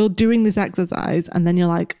into? So if you're doing this exercise and then you're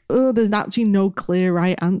like, oh, there's actually no clear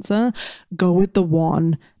right answer, go with the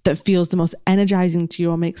one that feels the most energizing to you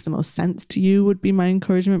or makes the most sense to you would be my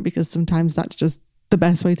encouragement, because sometimes that's just the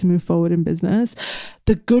best way to move forward in business.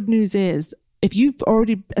 The good news is, if you've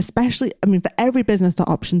already, especially, I mean, for every business, the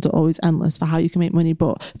options are always endless for how you can make money.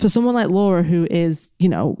 But for someone like Laura, who is,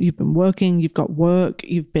 you've been working, you've got work,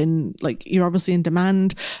 you've been like, you're obviously in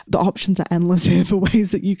demand, the options are endless here for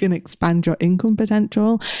ways that you can expand your income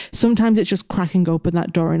potential. Sometimes it's just cracking open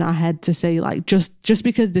that door in our head to say, like, just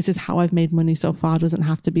because this is how I've made money so far doesn't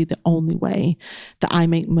have to be the only way that I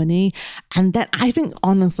make money. And then I think,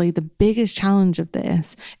 honestly, the biggest challenge of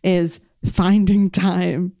this is finding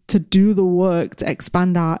time to do the work to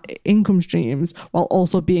expand our income streams while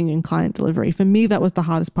also being in client delivery. For me, that was the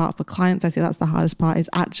hardest part. For clients, I say that's the hardest part, is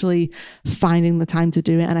actually finding the time to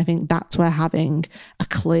do it. And I think that's where having a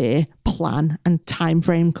clear plan and time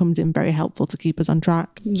frame comes in very helpful to keep us on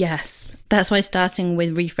track. Yes. That's why starting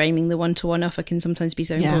with reframing the one-to-one offer can sometimes be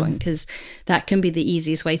so important, because that can be the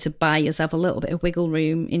easiest way to buy yourself a little bit of wiggle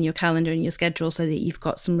room in your calendar and your schedule so that you've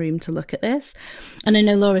got some room to look at this. And I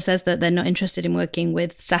know Laura says that they're not interested in working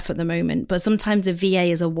with staff at the moment, but sometimes a VA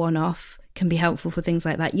as a one-off can be helpful for things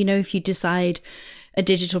like that. If you decide a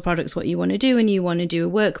digital product's what you want to do and you want to do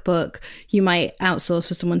a workbook, you might outsource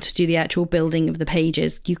for someone to do the actual building of the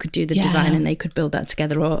pages. You could do the design and they could build that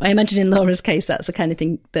together. Or I imagine in Laura's case, that's the kind of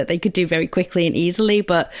thing that they could do very quickly and easily.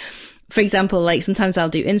 But for example, like sometimes I'll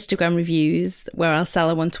do Instagram reviews where I'll sell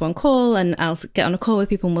a one-to-one call and I'll get on a call with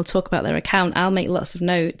people and we'll talk about their account. I'll make lots of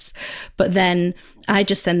notes, but then I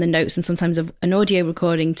just send the notes and sometimes an audio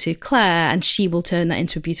recording to Claire, and she will turn that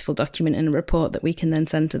into a beautiful document and a report that we can then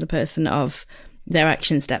send to the person of their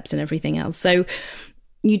action steps and everything else. So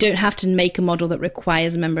you don't have to make a model that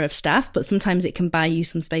requires a member of staff, but sometimes it can buy you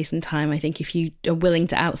some space and time, I think, if you are willing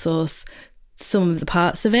to outsource some of the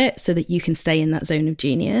parts of it so that you can stay in that zone of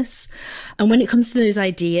genius. And when it comes to those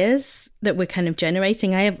ideas that we're kind of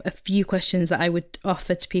generating, I have a few questions that I would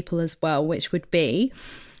offer to people as well, which would be,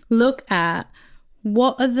 look at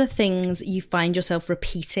what are the things you find yourself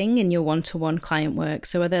repeating in your one-to-one client work?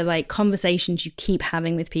 So are there like conversations you keep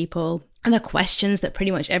having with people? Are there questions that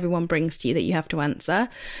pretty much everyone brings to you that you have to answer?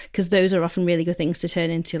 Because those are often really good things to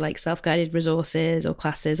turn into like self-guided resources or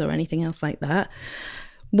classes or anything else like that.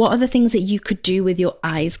 What are the things that you could do with your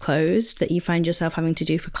eyes closed that you find yourself having to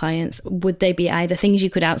do for clients? Would they be either things you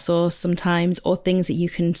could outsource sometimes or things that you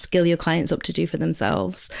can skill your clients up to do for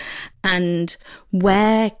themselves? And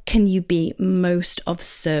where can you be most of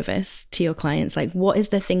service to your clients? Like, what is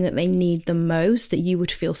the thing that they need the most that you would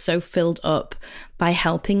feel so filled up by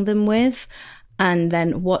helping them with? And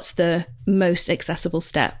then what's the most accessible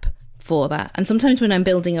step for that? And sometimes when I'm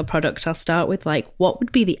building a product, I'll start with like, what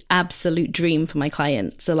would be the absolute dream for my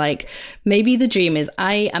client? So like, maybe the dream is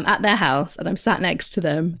I am at their house and I'm sat next to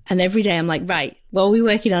them, and every day I'm like, right, what are we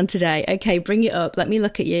working on today? Okay, bring it up. Let me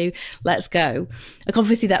look at you. Let's go. Like,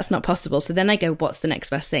 obviously that's not possible. So then I go, what's the next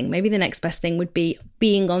best thing? Maybe the next best thing would be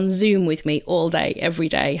being on Zoom with me all day, every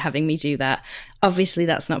day, having me do that. Obviously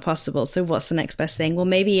that's not possible. So what's the next best thing? Well,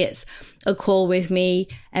 maybe it's a call with me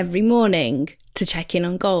every morning to check in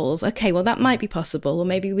on goals. Okay, well, that might be possible. Or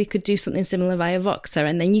maybe we could do something similar via Voxer.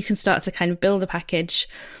 And then you can start to kind of build a package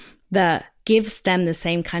that gives them the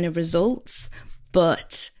same kind of results,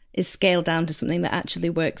 but is scaled down to something that actually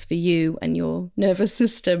works for you and your nervous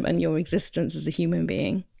system and your existence as a human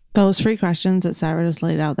being. Those 3 questions that Sarah just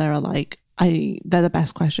laid out there are like, they're the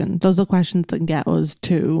best questions. Those are the questions that get us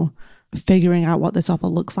to figuring out what this offer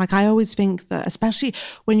looks like. I always think that, especially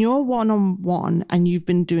when you're one-on-one and you've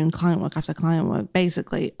been doing client work after client work,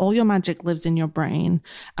 basically all your magic lives in your brain.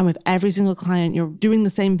 And with every single client, you're doing the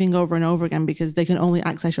same thing over and over again because they can only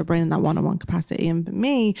access your brain in that one-on-one capacity. And for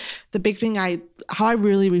me, the big thing how I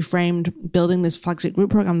really reframed building this flagship group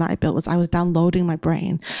program that I built was I was downloading my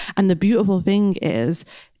brain. And the beautiful thing is,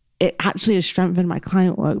 it actually has strengthened my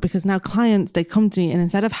client work because now clients, they come to me and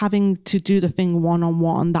instead of having to do the thing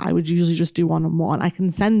one-on-one that I would usually just do one-on-one, I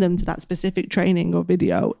can send them to that specific training or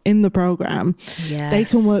video in the program. Yes. They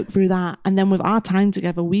can work through that. And then with our time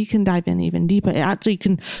together, we can dive in even deeper. It actually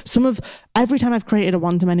can, every time I've created a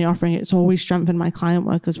one-to-many offering, it's always strengthened my client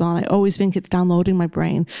work as well. And I always think it's downloading my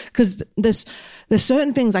brain because there's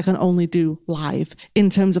certain things I can only do live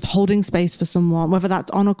in terms of holding space for someone, whether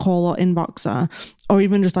that's on a call or in Voxer, or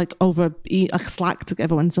even just like over like Slack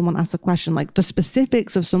together when someone asks a question, like the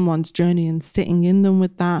specifics of someone's journey and sitting in them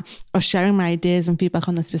with that, or sharing my ideas and feedback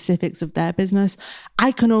on the specifics of their business.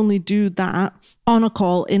 I can only do that on a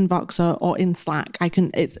call in Voxer or in Slack.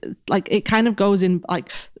 It's like, it kind of goes in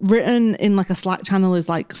like written in like a Slack channel is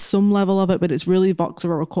like some level of it, but it's really Voxer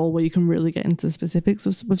or a call where you can really get into the specifics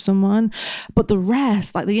with someone. But the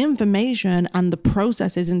rest, like the information and the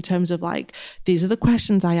processes in terms of like, these are the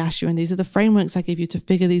questions I ask you and these are the frameworks I give you to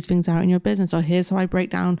figure these things out in your business, or here's how I break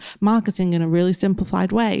down marketing in a really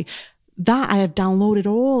simplified way. That I have downloaded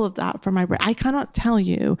all of that from my brain. I cannot tell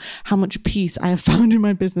you how much peace I have found in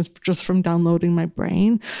my business just from downloading my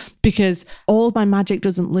brain, because all of my magic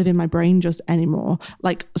doesn't live in my brain just anymore.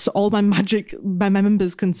 Like, so all my magic, my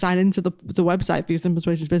members can sign into the website for Your Simple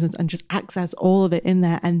Persuasions business and just access all of it in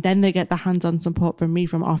there. And then they get the hands-on support from me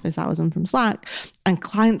from office hours and from Slack, and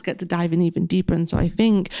clients get to dive in even deeper. And so I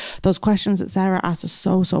think those questions that Sarah asked are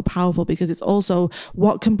so powerful, because it's also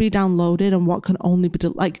what can be downloaded and what can only be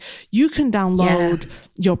like, you can download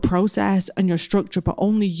your process and your structure, but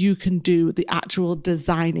only you can do the actual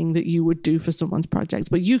designing that you would do for someone's project.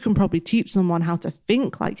 But you can probably teach someone how to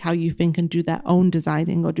think like how you think and do their own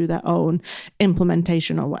designing or do their own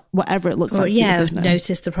implementation or whatever it looks like. Yeah,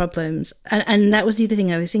 notice the problems. And that was the other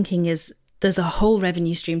thing I was thinking is, there's a whole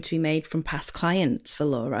revenue stream to be made from past clients for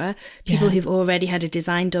Laura, people who've already had a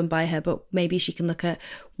design done by her, but maybe she can look at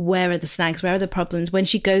where are the snags, where are the problems when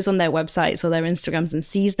she goes on their websites or their Instagrams and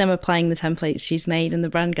sees them applying the templates she's made and the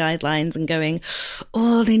brand guidelines and going,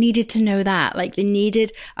 oh, they needed to know that. Like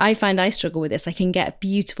I find I struggle with this. I can get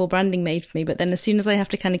beautiful branding made for me, but then as soon as I have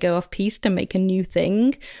to kind of go off piste and make a new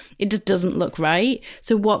thing, it just doesn't look right.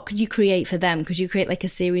 So what could you create for them? Could you create like a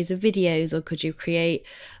series of videos, or could you create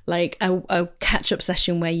like a catch-up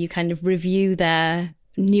session where you kind of review their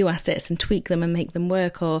new assets and tweak them and make them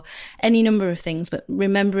work, or any number of things, but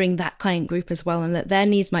remembering that client group as well, and that their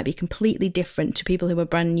needs might be completely different to people who are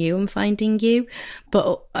brand new and finding you,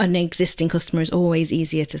 but an existing customer is always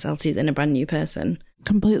easier to sell to than a brand new person.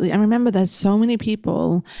 Completely. And remember, there's so many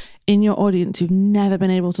people in your audience who've never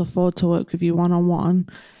been able to afford to work with you one-on-one,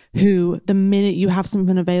 who the minute you have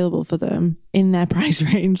something available for them in their price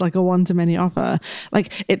range, like a one-to-many offer,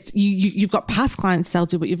 like it's you've got past clients to sell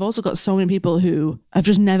to, but you've also got so many people who have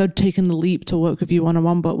just never taken the leap to work with you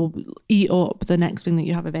one-on-one, but will eat up the next thing that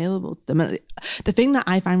you have available to them. The thing that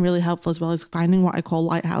I find really helpful as well is finding what I call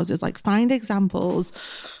lighthouses, like find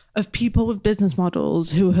examples of people with business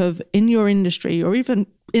models who have, in your industry or even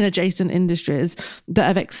in adjacent industries, that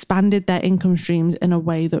have expanded their income streams in a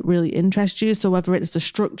way that really interests you. So whether it's the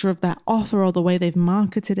structure of their offer or the way they've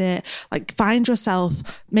marketed it, like find yourself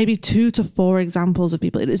maybe 2 to 4 examples of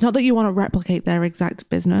people. It's not that you want to replicate their exact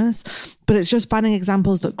business, but it's just finding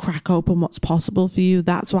examples that crack open what's possible for you.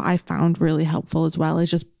 That's what I found really helpful as well,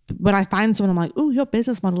 is just when I find someone, I'm like, oh, your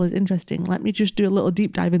business model is interesting. Let me just do a little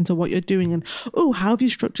deep dive into what you're doing. And, oh, how have you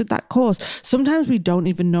structured that course? Sometimes we don't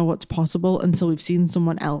even know what's possible until we've seen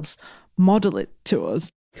someone else model it to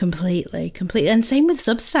us. Completely. And same with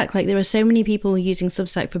Substack. Like there are so many people using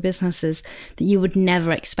Substack for businesses that you would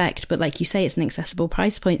never expect. But like you say, it's an accessible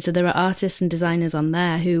price point. So there are artists and designers on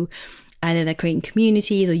there who either they're creating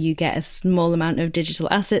communities or you get a small amount of digital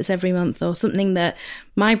assets every month or something that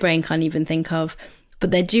my brain can't even think of. But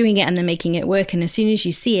they're doing it and they're making it work. And as soon as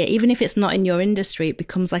you see it, even if it's not in your industry, it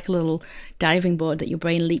becomes like a little diving board that your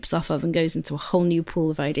brain leaps off of and goes into a whole new pool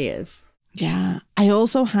of ideas. Yeah. I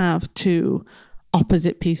also have 2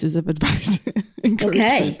 opposite pieces of advice.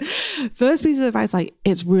 Okay. First piece of advice, like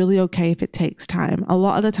it's really okay if it takes time. A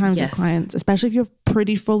lot of the times with clients, especially if you're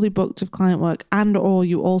pretty fully booked with client work and or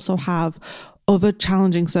you also have other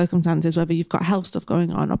challenging circumstances, whether you've got health stuff going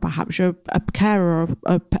on or perhaps you're a carer or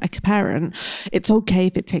a parent, it's okay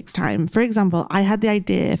if it takes time. For example, I had the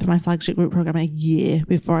idea for my flagship group program a year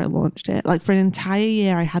before I launched it. Like for an entire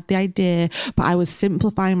year, I had the idea, but I was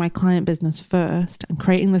simplifying my client business first and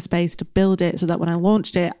creating the space to build it so that when I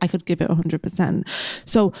launched it, I could give it 100%.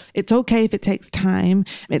 So it's okay if it takes time.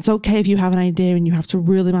 It's okay if you have an idea and you have to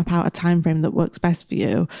really map out a time frame that works best for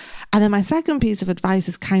you. And then my second piece of advice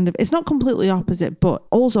is kind of, it's not completely opposite, but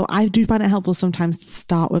also I do find it helpful sometimes to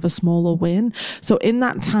start with a smaller win. So in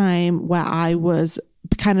that time where I was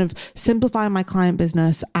kind of simplifying my client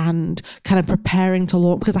business and kind of preparing to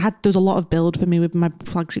launch, because there's a lot of build for me with my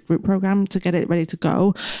flagship group program to get it ready to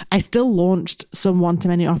go. I still launched some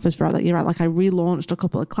one-to-many offers throughout that year. Right? Like I relaunched a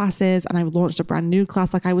couple of classes and I launched a brand new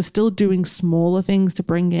class. Like I was still doing smaller things to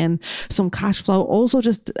bring in some cash flow, also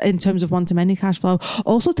just in terms of one-to-many cash flow,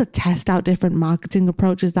 also to test out different marketing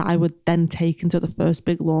approaches that I would then take into the first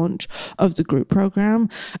big launch of the group program.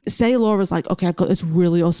 Say Laura's like, okay, I've got this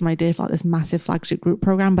really awesome idea for like this massive flagship group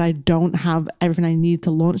program, but I don't have everything I need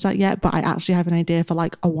to launch that yet, but I actually have an idea for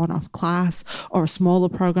like a one-off class or a smaller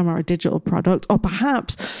program or a digital product. Or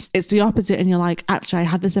perhaps it's the opposite and you're like, actually I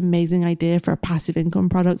have this amazing idea for a passive income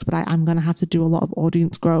product, but I am going to have to do a lot of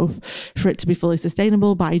audience growth for it to be fully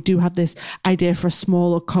sustainable. But I do have this idea for a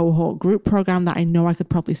smaller cohort group program that I know I could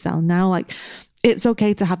probably sell now. Like it's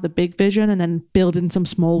okay to have the big vision and then build in some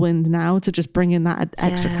small wins now to just bring in that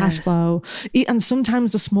extra cash flow. And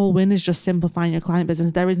sometimes the small win is just simplifying your client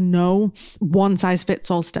business. There is no one size fits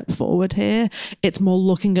all step forward here. It's more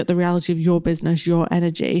looking at the reality of your business, your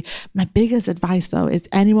energy. My biggest advice though is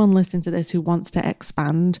anyone listening to this who wants to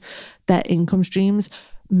expand their income streams,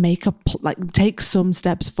 take some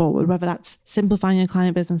steps forward, whether that's simplifying your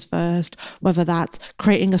client business first, whether that's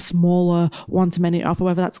creating a smaller one-to-many offer,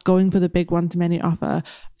 whether that's going for the big one-to-many offer.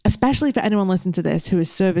 Especially for anyone listening to this who is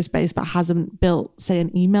service-based but hasn't built, say,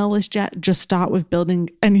 an email list yet, just start with building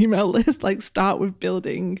an email list. Like start with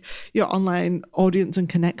building your online audience and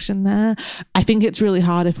connection there. I think it's really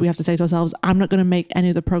hard if we have to say to ourselves, I'm not going to make any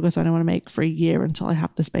of the progress I want to make for a year until I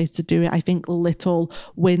have the space to do it. I think little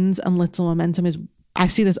wins and little momentum is, I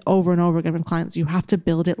see this over and over again with clients. You have to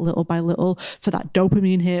build it little by little for that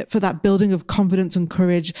dopamine hit, for that building of confidence and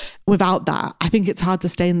courage. Without that, I think it's hard to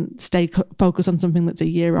stay focused on something that's a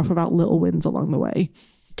year off without little wins along the way.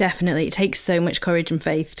 Definitely. It takes so much courage and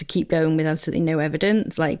faith to keep going with absolutely no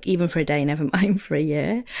evidence, like even for a day, never mind for a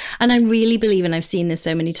year. And I really believe, and I've seen this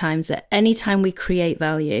so many times, that anytime we create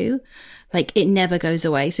value, like it never goes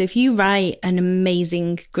away. So if you write an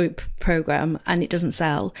amazing group program and it doesn't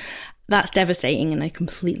sell, that's devastating, and I'm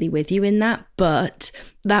completely with you in that. But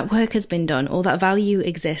that work has been done, all that value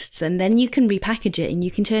exists, and then you can repackage it and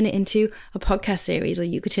you can turn it into a podcast series, or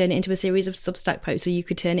you could turn it into a series of Substack posts, or you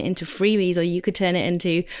could turn it into freebies, or you could turn it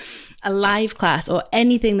into a live class, or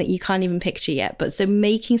anything that you can't even picture yet. But so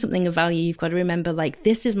making something of value, you've got to remember, like,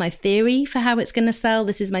 this is my theory for how it's going to sell,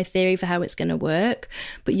 this is my theory for how it's going to work,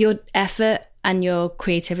 but your effort and your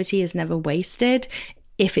creativity is never wasted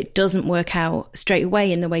if it doesn't work out straight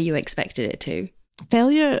away in the way you expected it to.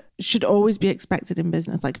 failure should always be expected in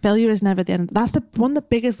business. Like, failure is never the end. That's one of the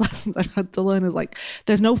biggest lessons I've had to learn is like,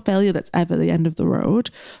 there's no failure that's ever the end of the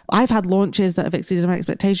road. I've had launches that have exceeded my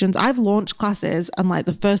expectations. I've launched classes and like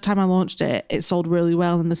the first time I launched it, it sold really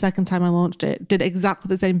well. And the second time I launched it, did exactly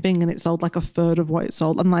the same thing and it sold like a third of what it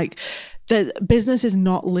sold. And like, the business is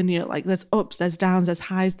not linear. Like, there's ups, there's downs, there's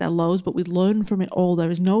highs, there's lows, but we learn from it all.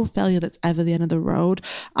 There is no failure that's ever the end of the road.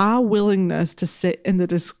 Our willingness to sit in the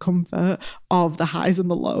discomfort of the highs and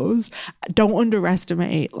the lows, don't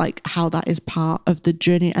underestimate like how that is part of the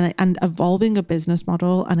journey, and evolving a business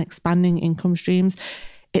model and expanding income streams.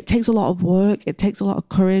 It takes a lot of work. It takes a lot of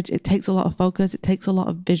courage. It takes a lot of focus. It takes a lot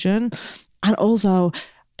of vision. And also,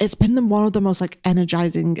 it's been one of the most like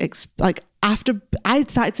energizing, after I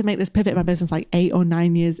started to make this pivot in my business like 8 or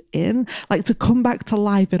 9 years in, like to come back to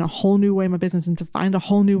life in a whole new way in my business and to find a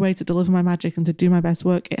whole new way to deliver my magic and to do my best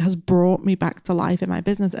work, it has brought me back to life in my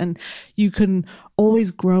business. And you can always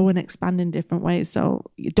grow and expand in different ways. So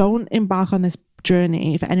don't embark on this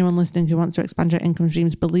journey, for anyone listening who wants to expand your income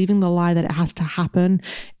streams, believing the lie that it has to happen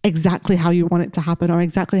exactly how you want it to happen, or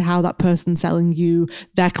exactly how that person selling you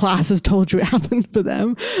their class has told you it happened for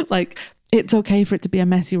them. Like, it's okay for it to be a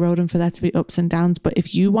messy road and for there to be ups and downs. But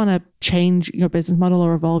if you want to change your business model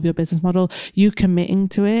or evolve your business model, you committing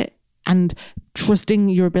to it and trusting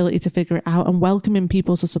your ability to figure it out and welcoming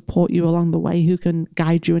people to support you along the way who can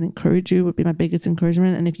guide you and encourage you would be my biggest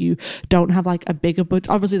encouragement. And if you don't have like a bigger budget,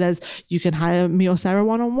 obviously you can hire me or Sarah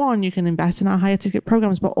one-on-one, you can invest in our higher ticket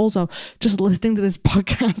programs, but also just listening to this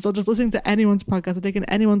podcast or just listening to anyone's podcast or taking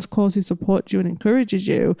anyone's course who supports you and encourages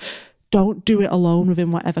you. Don't do it alone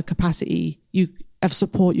within whatever capacity of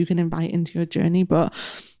support you can invite into your journey. But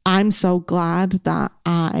I'm so glad that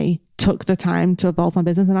I took the time to evolve my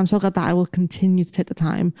business, and I'm so glad that I will continue to take the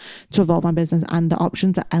time to evolve my business, and the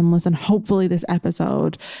options are endless. And hopefully this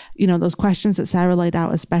episode, those questions that Sarah laid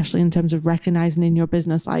out, especially in terms of recognizing in your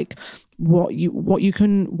business, like what's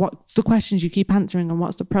the questions you keep answering and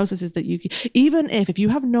what's the processes that even if you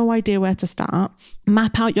have no idea where to start,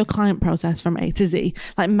 map out your client process from A to Z,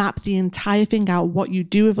 like map the entire thing out, what you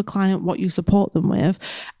do with a client, what you support them with,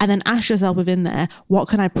 and then ask yourself within there, what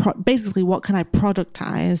can I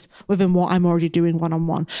productize within what I'm already doing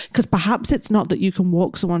one-on-one? Because perhaps it's not that you can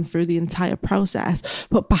walk someone through the entire process,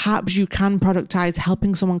 but perhaps you can productize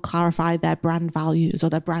helping someone clarify their brand values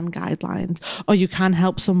or their brand guidelines, or you can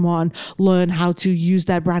help someone learn how to use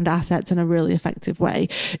their brand assets in a really effective way.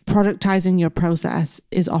 Productizing your process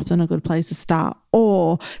is often a good place to start,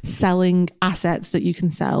 or selling assets that you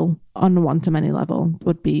can sell on a one-to-many level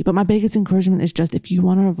would be. But my biggest encouragement is just, if you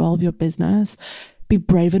want to evolve your business, be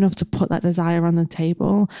brave enough to put that desire on the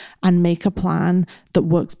table and make a plan that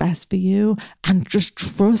works best for you, and just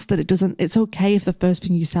trust that it's okay if the first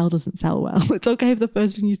thing you sell doesn't sell well. It's okay if the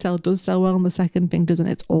first thing you sell does sell well and the second thing doesn't.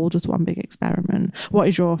 It's all just one big experiment. What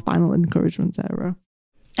is your final encouragement, Sarah?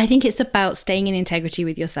 I think it's about staying in integrity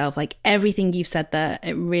with yourself. Like, everything you've said there,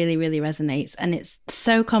 it really, really resonates. And it's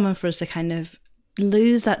so common for us to kind of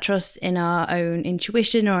lose that trust in our own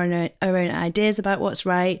intuition or in our own ideas about what's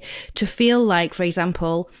right, to feel like, for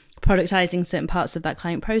example, productizing certain parts of that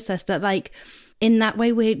client process, that like in that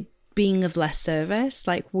way we're being of less service,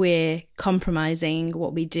 like we're compromising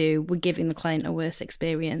what we do, we're giving the client a worse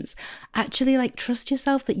experience. Actually, like, trust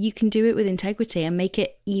yourself that you can do it with integrity and make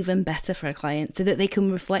it even better for a client, so that they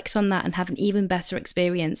can reflect on that and have an even better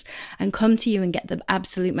experience and come to you and get the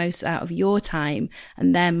absolute most out of your time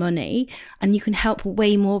and their money. And you can help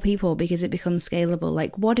way more people because it becomes scalable.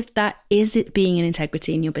 Like, what if that is it being in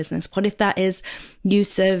integrity in your business? What if that is you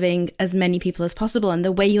serving as many people as possible, and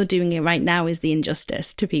the way you're doing it right now is the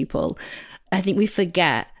injustice to people? I think we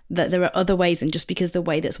forget that there are other ways, and just because the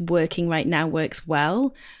way that's working right now works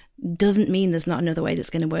well doesn't mean there's not another way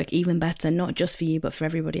that's going to work even better, not just for you, but for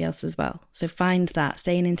everybody else as well. So find that,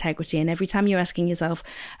 stay in integrity. And every time you're asking yourself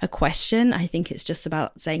a question, I think it's just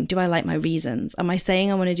about saying, do I like my reasons? Am I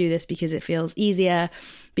saying I want to do this because it feels easier,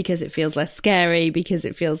 because it feels less scary, because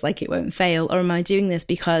it feels like it won't fail? Or am I doing this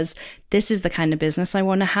because this is the kind of business I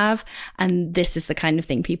want to have, and this is the kind of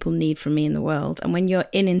thing people need from me in the world? And when you're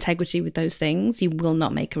in integrity with those things, you will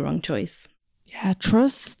not make a wrong choice. Yeah,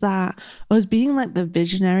 trust that us being like the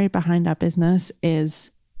visionary behind our business is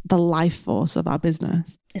the life force of our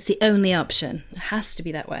business. It's the only option. It has to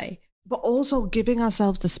be that way. But also giving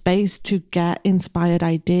ourselves the space to get inspired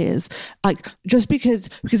ideas. Like, just because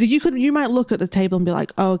you might look at the table and be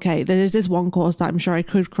like, oh, okay, there's this one course that I'm sure I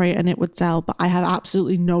could create and it would sell, but I have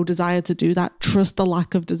absolutely no desire to do that. Trust the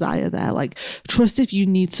lack of desire there. Like, trust if you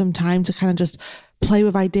need some time to kind of just play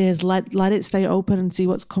with ideas, let it stay open and see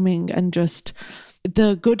what's coming. And just,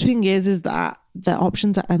 the good thing is that the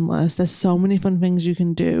options are endless. There's so many fun things you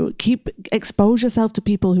can do. Expose yourself to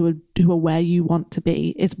people who are where you want to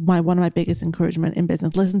be. It's one of my biggest encouragement in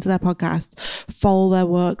business. Listen to their podcasts, follow their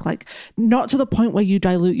work, like not to the point where you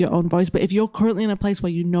dilute your own voice, but if you're currently in a place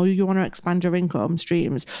where you know you want to expand your income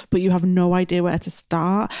streams, but you have no idea where to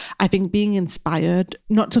start, I think being inspired,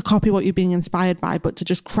 not to copy what you're being inspired by, but to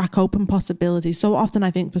just crack open possibilities. So often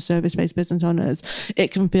I think for service-based business owners,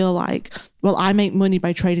 it can feel like, well, I make money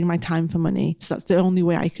by trading my time for money. So that's the only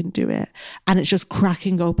way I can do it. And it's just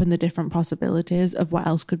cracking open the different possibilities of what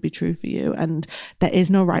else could be true for you. And there is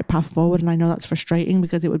no right path forward. And I know that's frustrating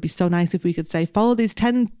because it would be so nice if we could say, follow these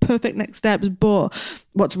 10 perfect next steps. But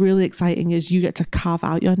what's really exciting is you get to carve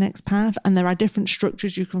out your next path. And there are different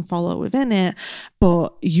structures you can follow within it,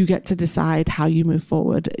 but you get to decide how you move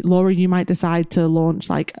forward. Laura, you might decide to launch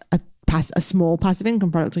like a small passive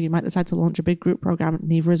income product, or you might decide to launch a big group program.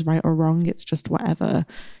 Neither is right or wrong. It's just whatever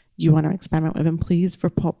you want to experiment with. And please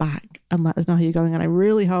report back and let us know how you're going. And I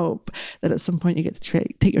really hope that at some point you get to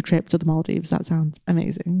take your trip to the Maldives. That sounds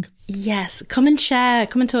amazing. Yes, come and share,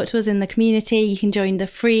 come and talk to us in the community. You can join the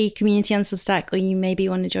free community on Substack, or you maybe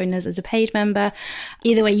want to join us as a paid member.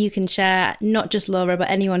 Either way, you can share, not just Laura,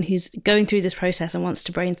 but anyone who's going through this process and wants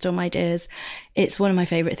to brainstorm ideas. It's one of my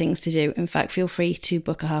favourite things to do. In fact, feel free to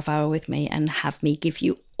book a half hour with me and have me give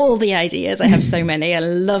you all the ideas. I have so many. I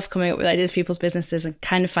love coming up with ideas for people's businesses and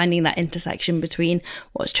kind of finding that intersection between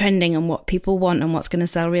what's trending and what people want and what's going to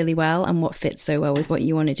sell really well and what fits so well with what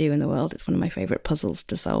you want to do in the world. It's one of my favourite puzzles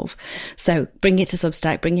to solve. So bring it to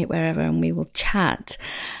Substack, bring it wherever, and we will chat.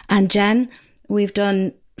 And Jen, we've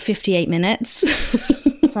done 58 minutes.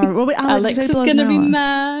 Sorry. Well, Alex is going to be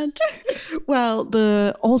mad. Well,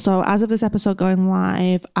 also, as of this episode going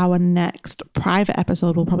live, our next private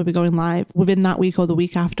episode will probably be going live within that week or the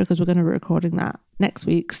week after, because we're going to be recording that next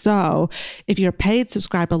week. So if you're a paid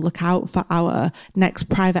subscriber, look out for our next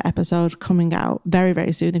private episode coming out very,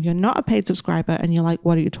 very soon. If you're not a paid subscriber and you're like,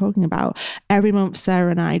 what are you talking about? Every month,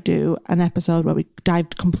 Sarah and I do an episode where we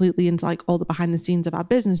dive completely into like all the behind the scenes of our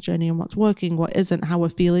business journey and what's working, what isn't, how we're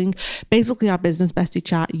feeling. Basically our business bestie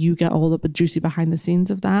chat, you get all the juicy behind the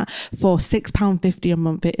scenes of that for £6.50 a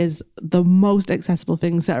month. It is the most accessible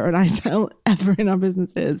thing Sarah and I sell ever in our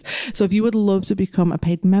businesses. So if you would love to become a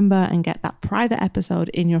paid member and get that private episode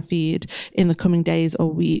in your feed in the coming days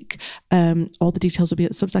or week, all the details will be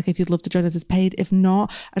at Substack if you'd love to join us as paid. If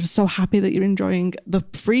not, I'm just so happy that you're enjoying the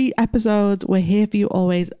free episodes. We're here for you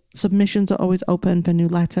always. Submissions are always open for new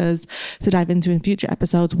letters to dive into in future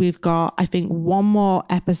episodes. We've got, I think, one more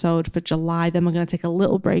episode for July. Then we're going to take a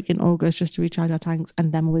little break in August just to recharge our tanks,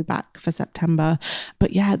 and then we'll be back for September.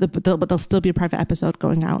 But yeah, there'll still be a private episode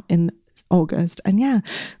going out in August. And yeah,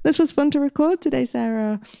 this was fun to record today,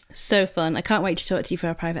 Sarah. So fun. I can't wait to talk to you for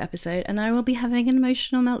our private episode, and I will be having an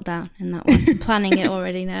emotional meltdown in that one. I'm planning it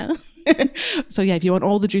already now. So yeah, if you want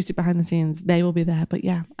all the juicy behind the scenes, they will be there. But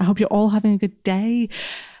yeah, I hope you're all having a good day.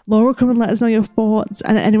 Laura, come and let us know your thoughts,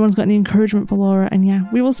 and if anyone's got any encouragement for Laura. And yeah,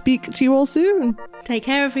 we will speak to you all soon. Take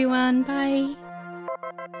care, everyone. Bye.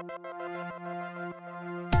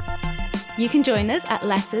 You can join us at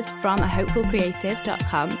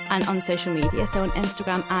lettersfromahopefulcreative.com and on social media. So on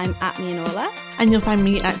Instagram, I'm @meanola. And you'll find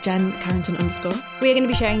me at Jen Carrington _. We are going to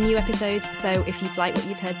be sharing new episodes. So if you've liked what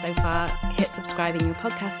you've heard so far, hit subscribe in your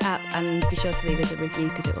podcast app and be sure to leave us a review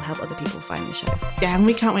because it will help other people find the show. Yeah, and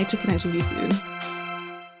we can't wait to connect with you soon.